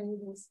 many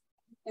changes.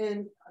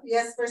 And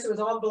yes, first it was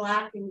all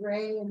black and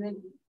gray, and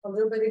then a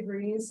little bit of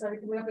green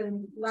started coming up.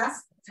 And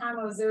last time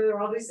I was there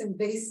were all these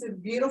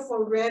invasive,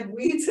 beautiful red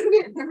weeds that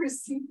we had never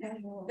seen.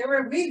 They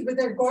were weeds, but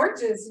they're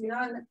gorgeous, you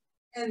know,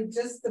 and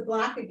just the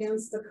black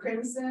against the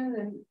crimson.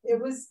 And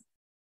it was,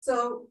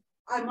 so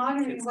I'm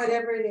honoring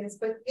whatever it is.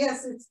 But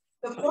yes, it's,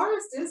 the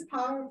forest is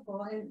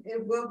powerful and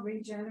it will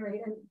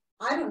regenerate. And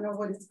I don't know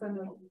what it's going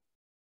to,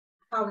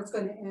 how it's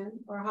going to end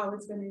or how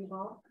it's going to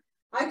evolve.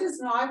 I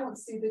just know I won't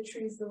see the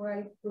trees the way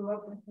I grew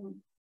up with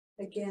them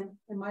again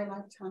in my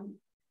lifetime.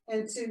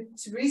 And to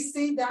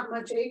reseed that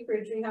much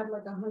acreage, we had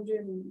like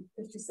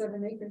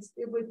 157 acres.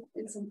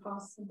 It's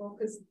impossible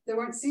because there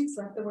weren't seeds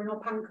left. There were no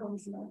pine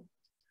cones left.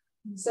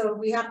 So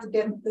we have to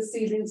get the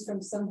seedlings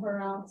from somewhere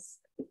else.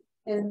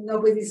 And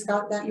nobody's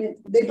got that.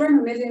 They burn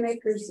 1 million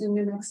acres in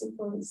New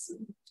Mexico.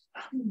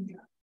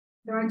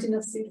 There aren't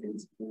enough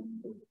seedlings.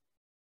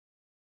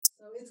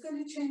 So it's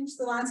going to change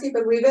the landscape,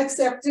 but we've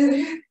accepted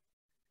it.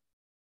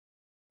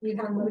 We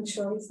have no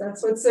choice.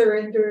 That's what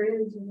surrender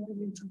is. You know,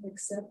 you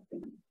accept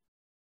it.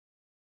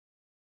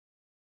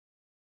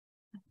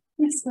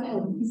 Yes, go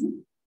ahead.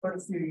 Quite a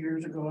few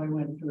years ago, I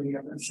went to a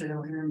yard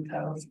sale here in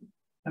Taos.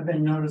 I've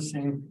been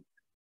noticing,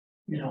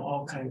 you know,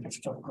 all kinds of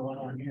stuff going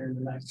on here in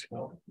New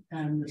Mexico.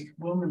 And this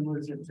woman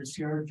was at this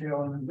yard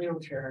sale in a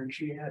wheelchair, and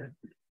she had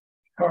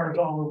scars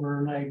all over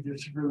her leg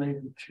that's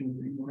related to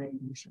the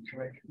uranium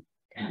situation.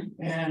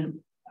 And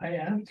I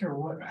asked her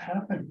what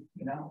happened,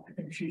 you know,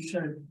 and she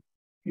said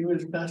she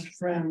was best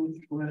friends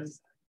with,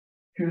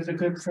 she was a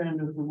good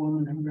friend of the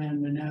woman who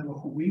ran the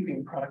Navajo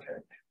weaving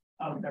project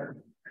out there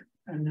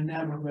and the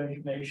Navajo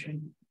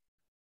reservation.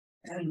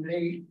 And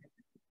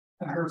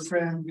her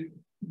friend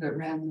that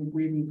ran the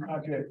weaving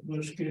project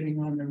was getting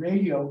on the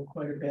radio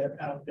quite a bit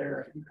out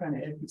there and trying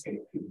to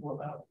educate people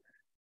about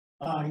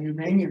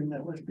uranium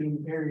that was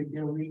being buried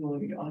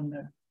illegally on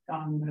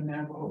the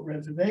Navajo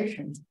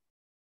reservation.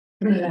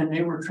 And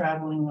they were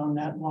traveling on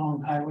that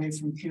long highway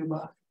from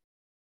Cuba,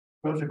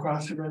 goes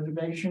across the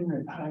reservation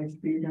at high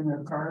speed in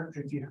their car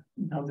because you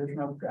know there's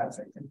no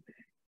traffic. And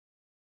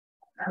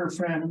her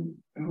friend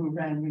who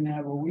ran the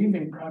Navajo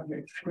weaving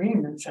project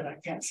screamed and said, "I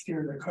can't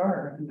steer the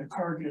car." And the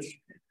car just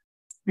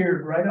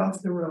veered right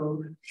off the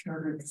road,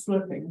 started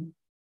flipping,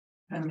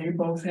 and they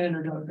both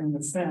ended up in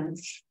the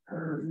fence.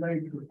 Her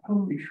legs were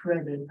totally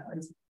shredded,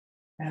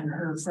 and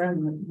her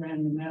friend that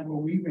ran the Navajo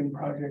weaving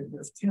project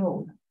was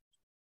killed.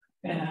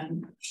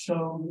 And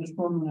so this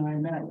woman that I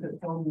met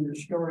that told me the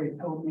story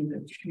told me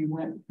that she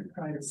went to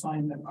try to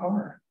find the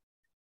car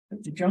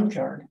at the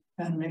junkyard,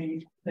 and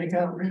they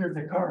got rid of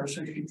the car,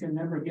 so she could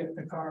never get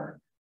the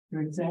car to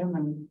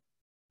examine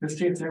to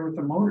see if there was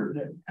a motor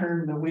that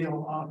turned the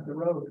wheel off the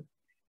road.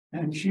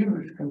 And she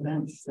was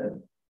convinced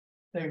that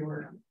they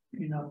were,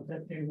 you know,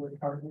 that they were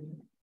targeted.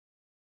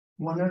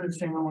 One other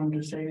thing I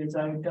wanted to say is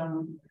I've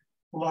done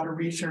a lot of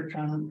research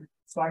on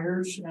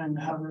fires and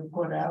how they're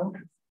put out.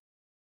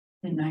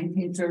 In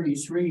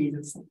 1933,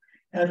 the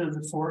head of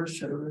the Forest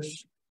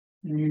Service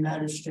in the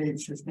United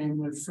States, his name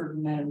was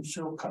Ferdinand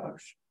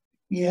Silcox.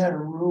 He had a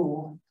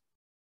rule,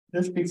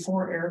 this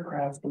before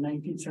aircraft in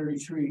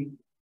 1933,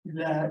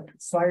 that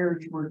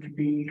fires were to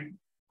be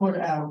put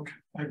out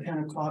by 10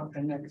 o'clock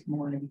the next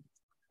morning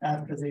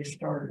after they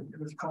started. It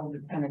was called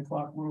the 10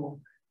 o'clock rule.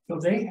 So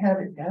they had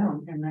it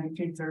down in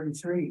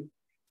 1933.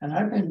 And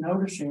I've been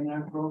noticing,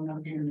 I've grown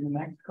up here in New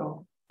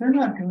Mexico, they're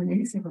not doing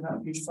anything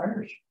about these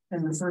fires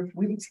in the first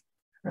week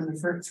or the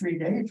first 3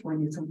 days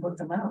when you can put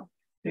them out.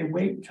 They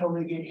wait until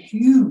they get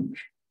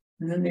huge.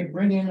 And then they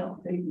bring in,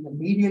 the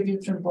media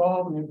gets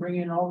involved, and they bring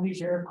in all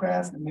these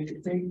aircraft and make a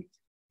big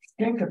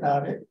stink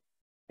about it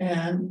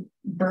and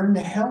burn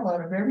the hell out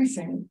of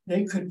everything.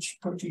 They could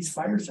put these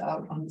fires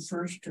out on the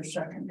first or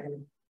second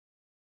day.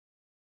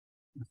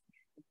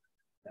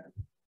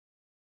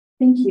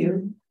 Thank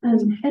you.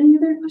 Any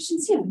other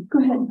questions? Yeah, go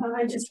ahead.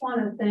 I just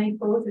want to thank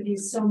both of you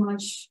so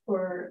much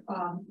for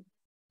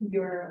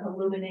your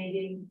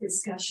illuminating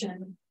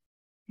discussion.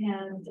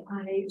 And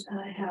I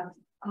have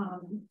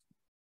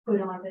put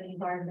on the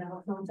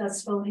Environmental Film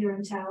Festival here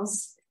in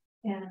Taos,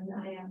 and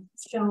I have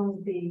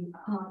shown the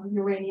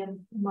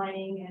uranium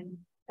mining. And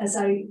as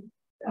I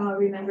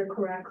remember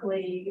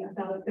correctly,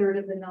 about a third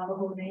of the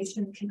Navajo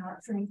Nation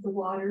cannot drink the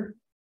water.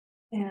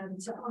 And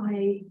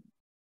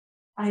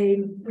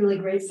I'm really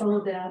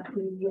grateful that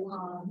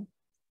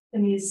the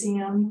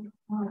Museum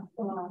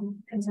of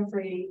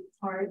Contemporary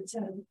Art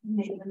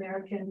Native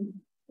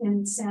American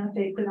in Santa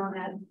Fe put on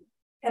that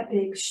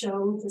epic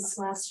show this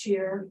last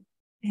year.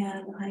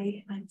 And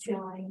I'm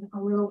feeling a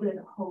little bit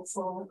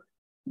hopeful,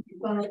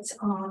 but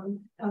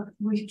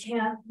we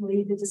can't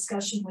leave the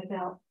discussion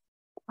without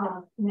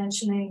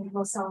mentioning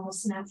Los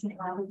Alamos National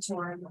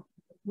Laboratory,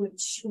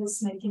 which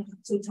is making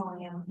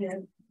plutonium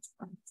hit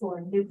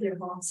for nuclear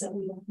bombs that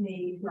we don't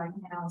need right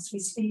now as we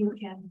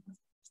speak. And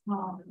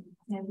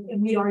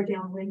we are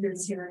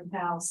downwinders here in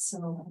Taos.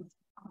 So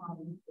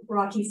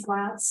Rocky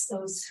Flats,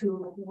 those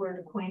who were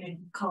acquainted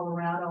in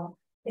Colorado,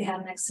 they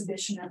had an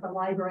exhibition at the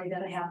library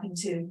that I happened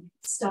to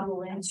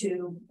stumble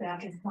into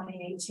back in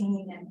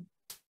 2018, and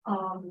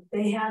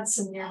they had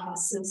some near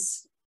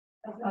misses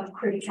of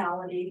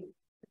criticality,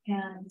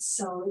 and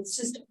so it's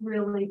just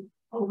really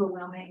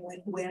overwhelming with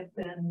width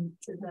and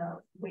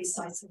the waste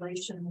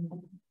isolation.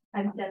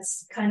 And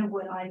that's kind of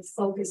what I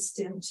focused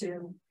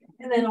into.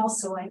 And then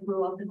also I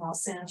grew up in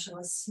Los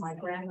Angeles. My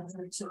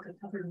grandmother took a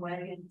covered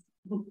wagon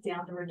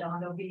down to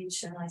Redondo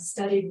Beach, and I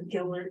studied with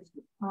Gilbert,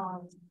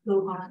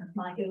 Lujan,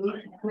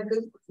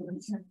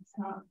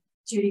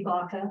 Judy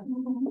Baca.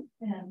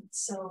 And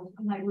so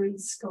my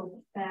roots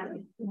go back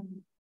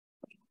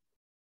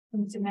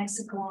into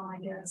Mexico on my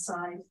dad's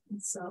side.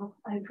 And so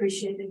I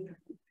appreciate it.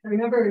 I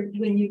remember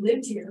when you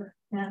lived here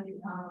and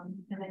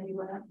then you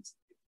left.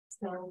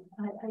 So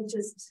I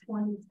just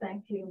wanted to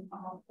thank you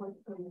all for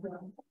your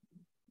doing.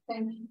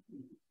 Thank you.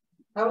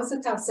 I was a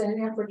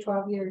Taosania for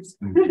 12 years.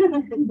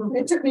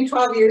 It took me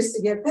 12 years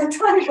to get that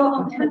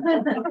title.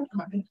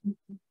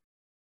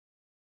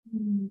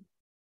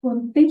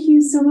 Well, thank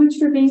you so much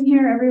for being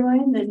here,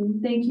 everyone.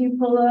 And thank you,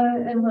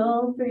 Pola and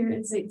Will, for your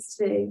insights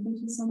today.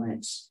 Thank you so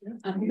much.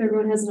 I hope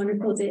everyone has a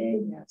wonderful day.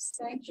 Yes,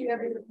 thank you,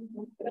 everyone.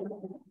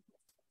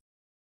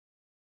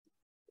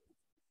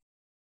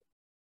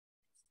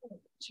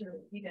 Sure,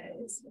 you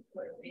guys,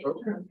 before we go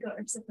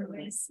our separate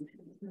ways.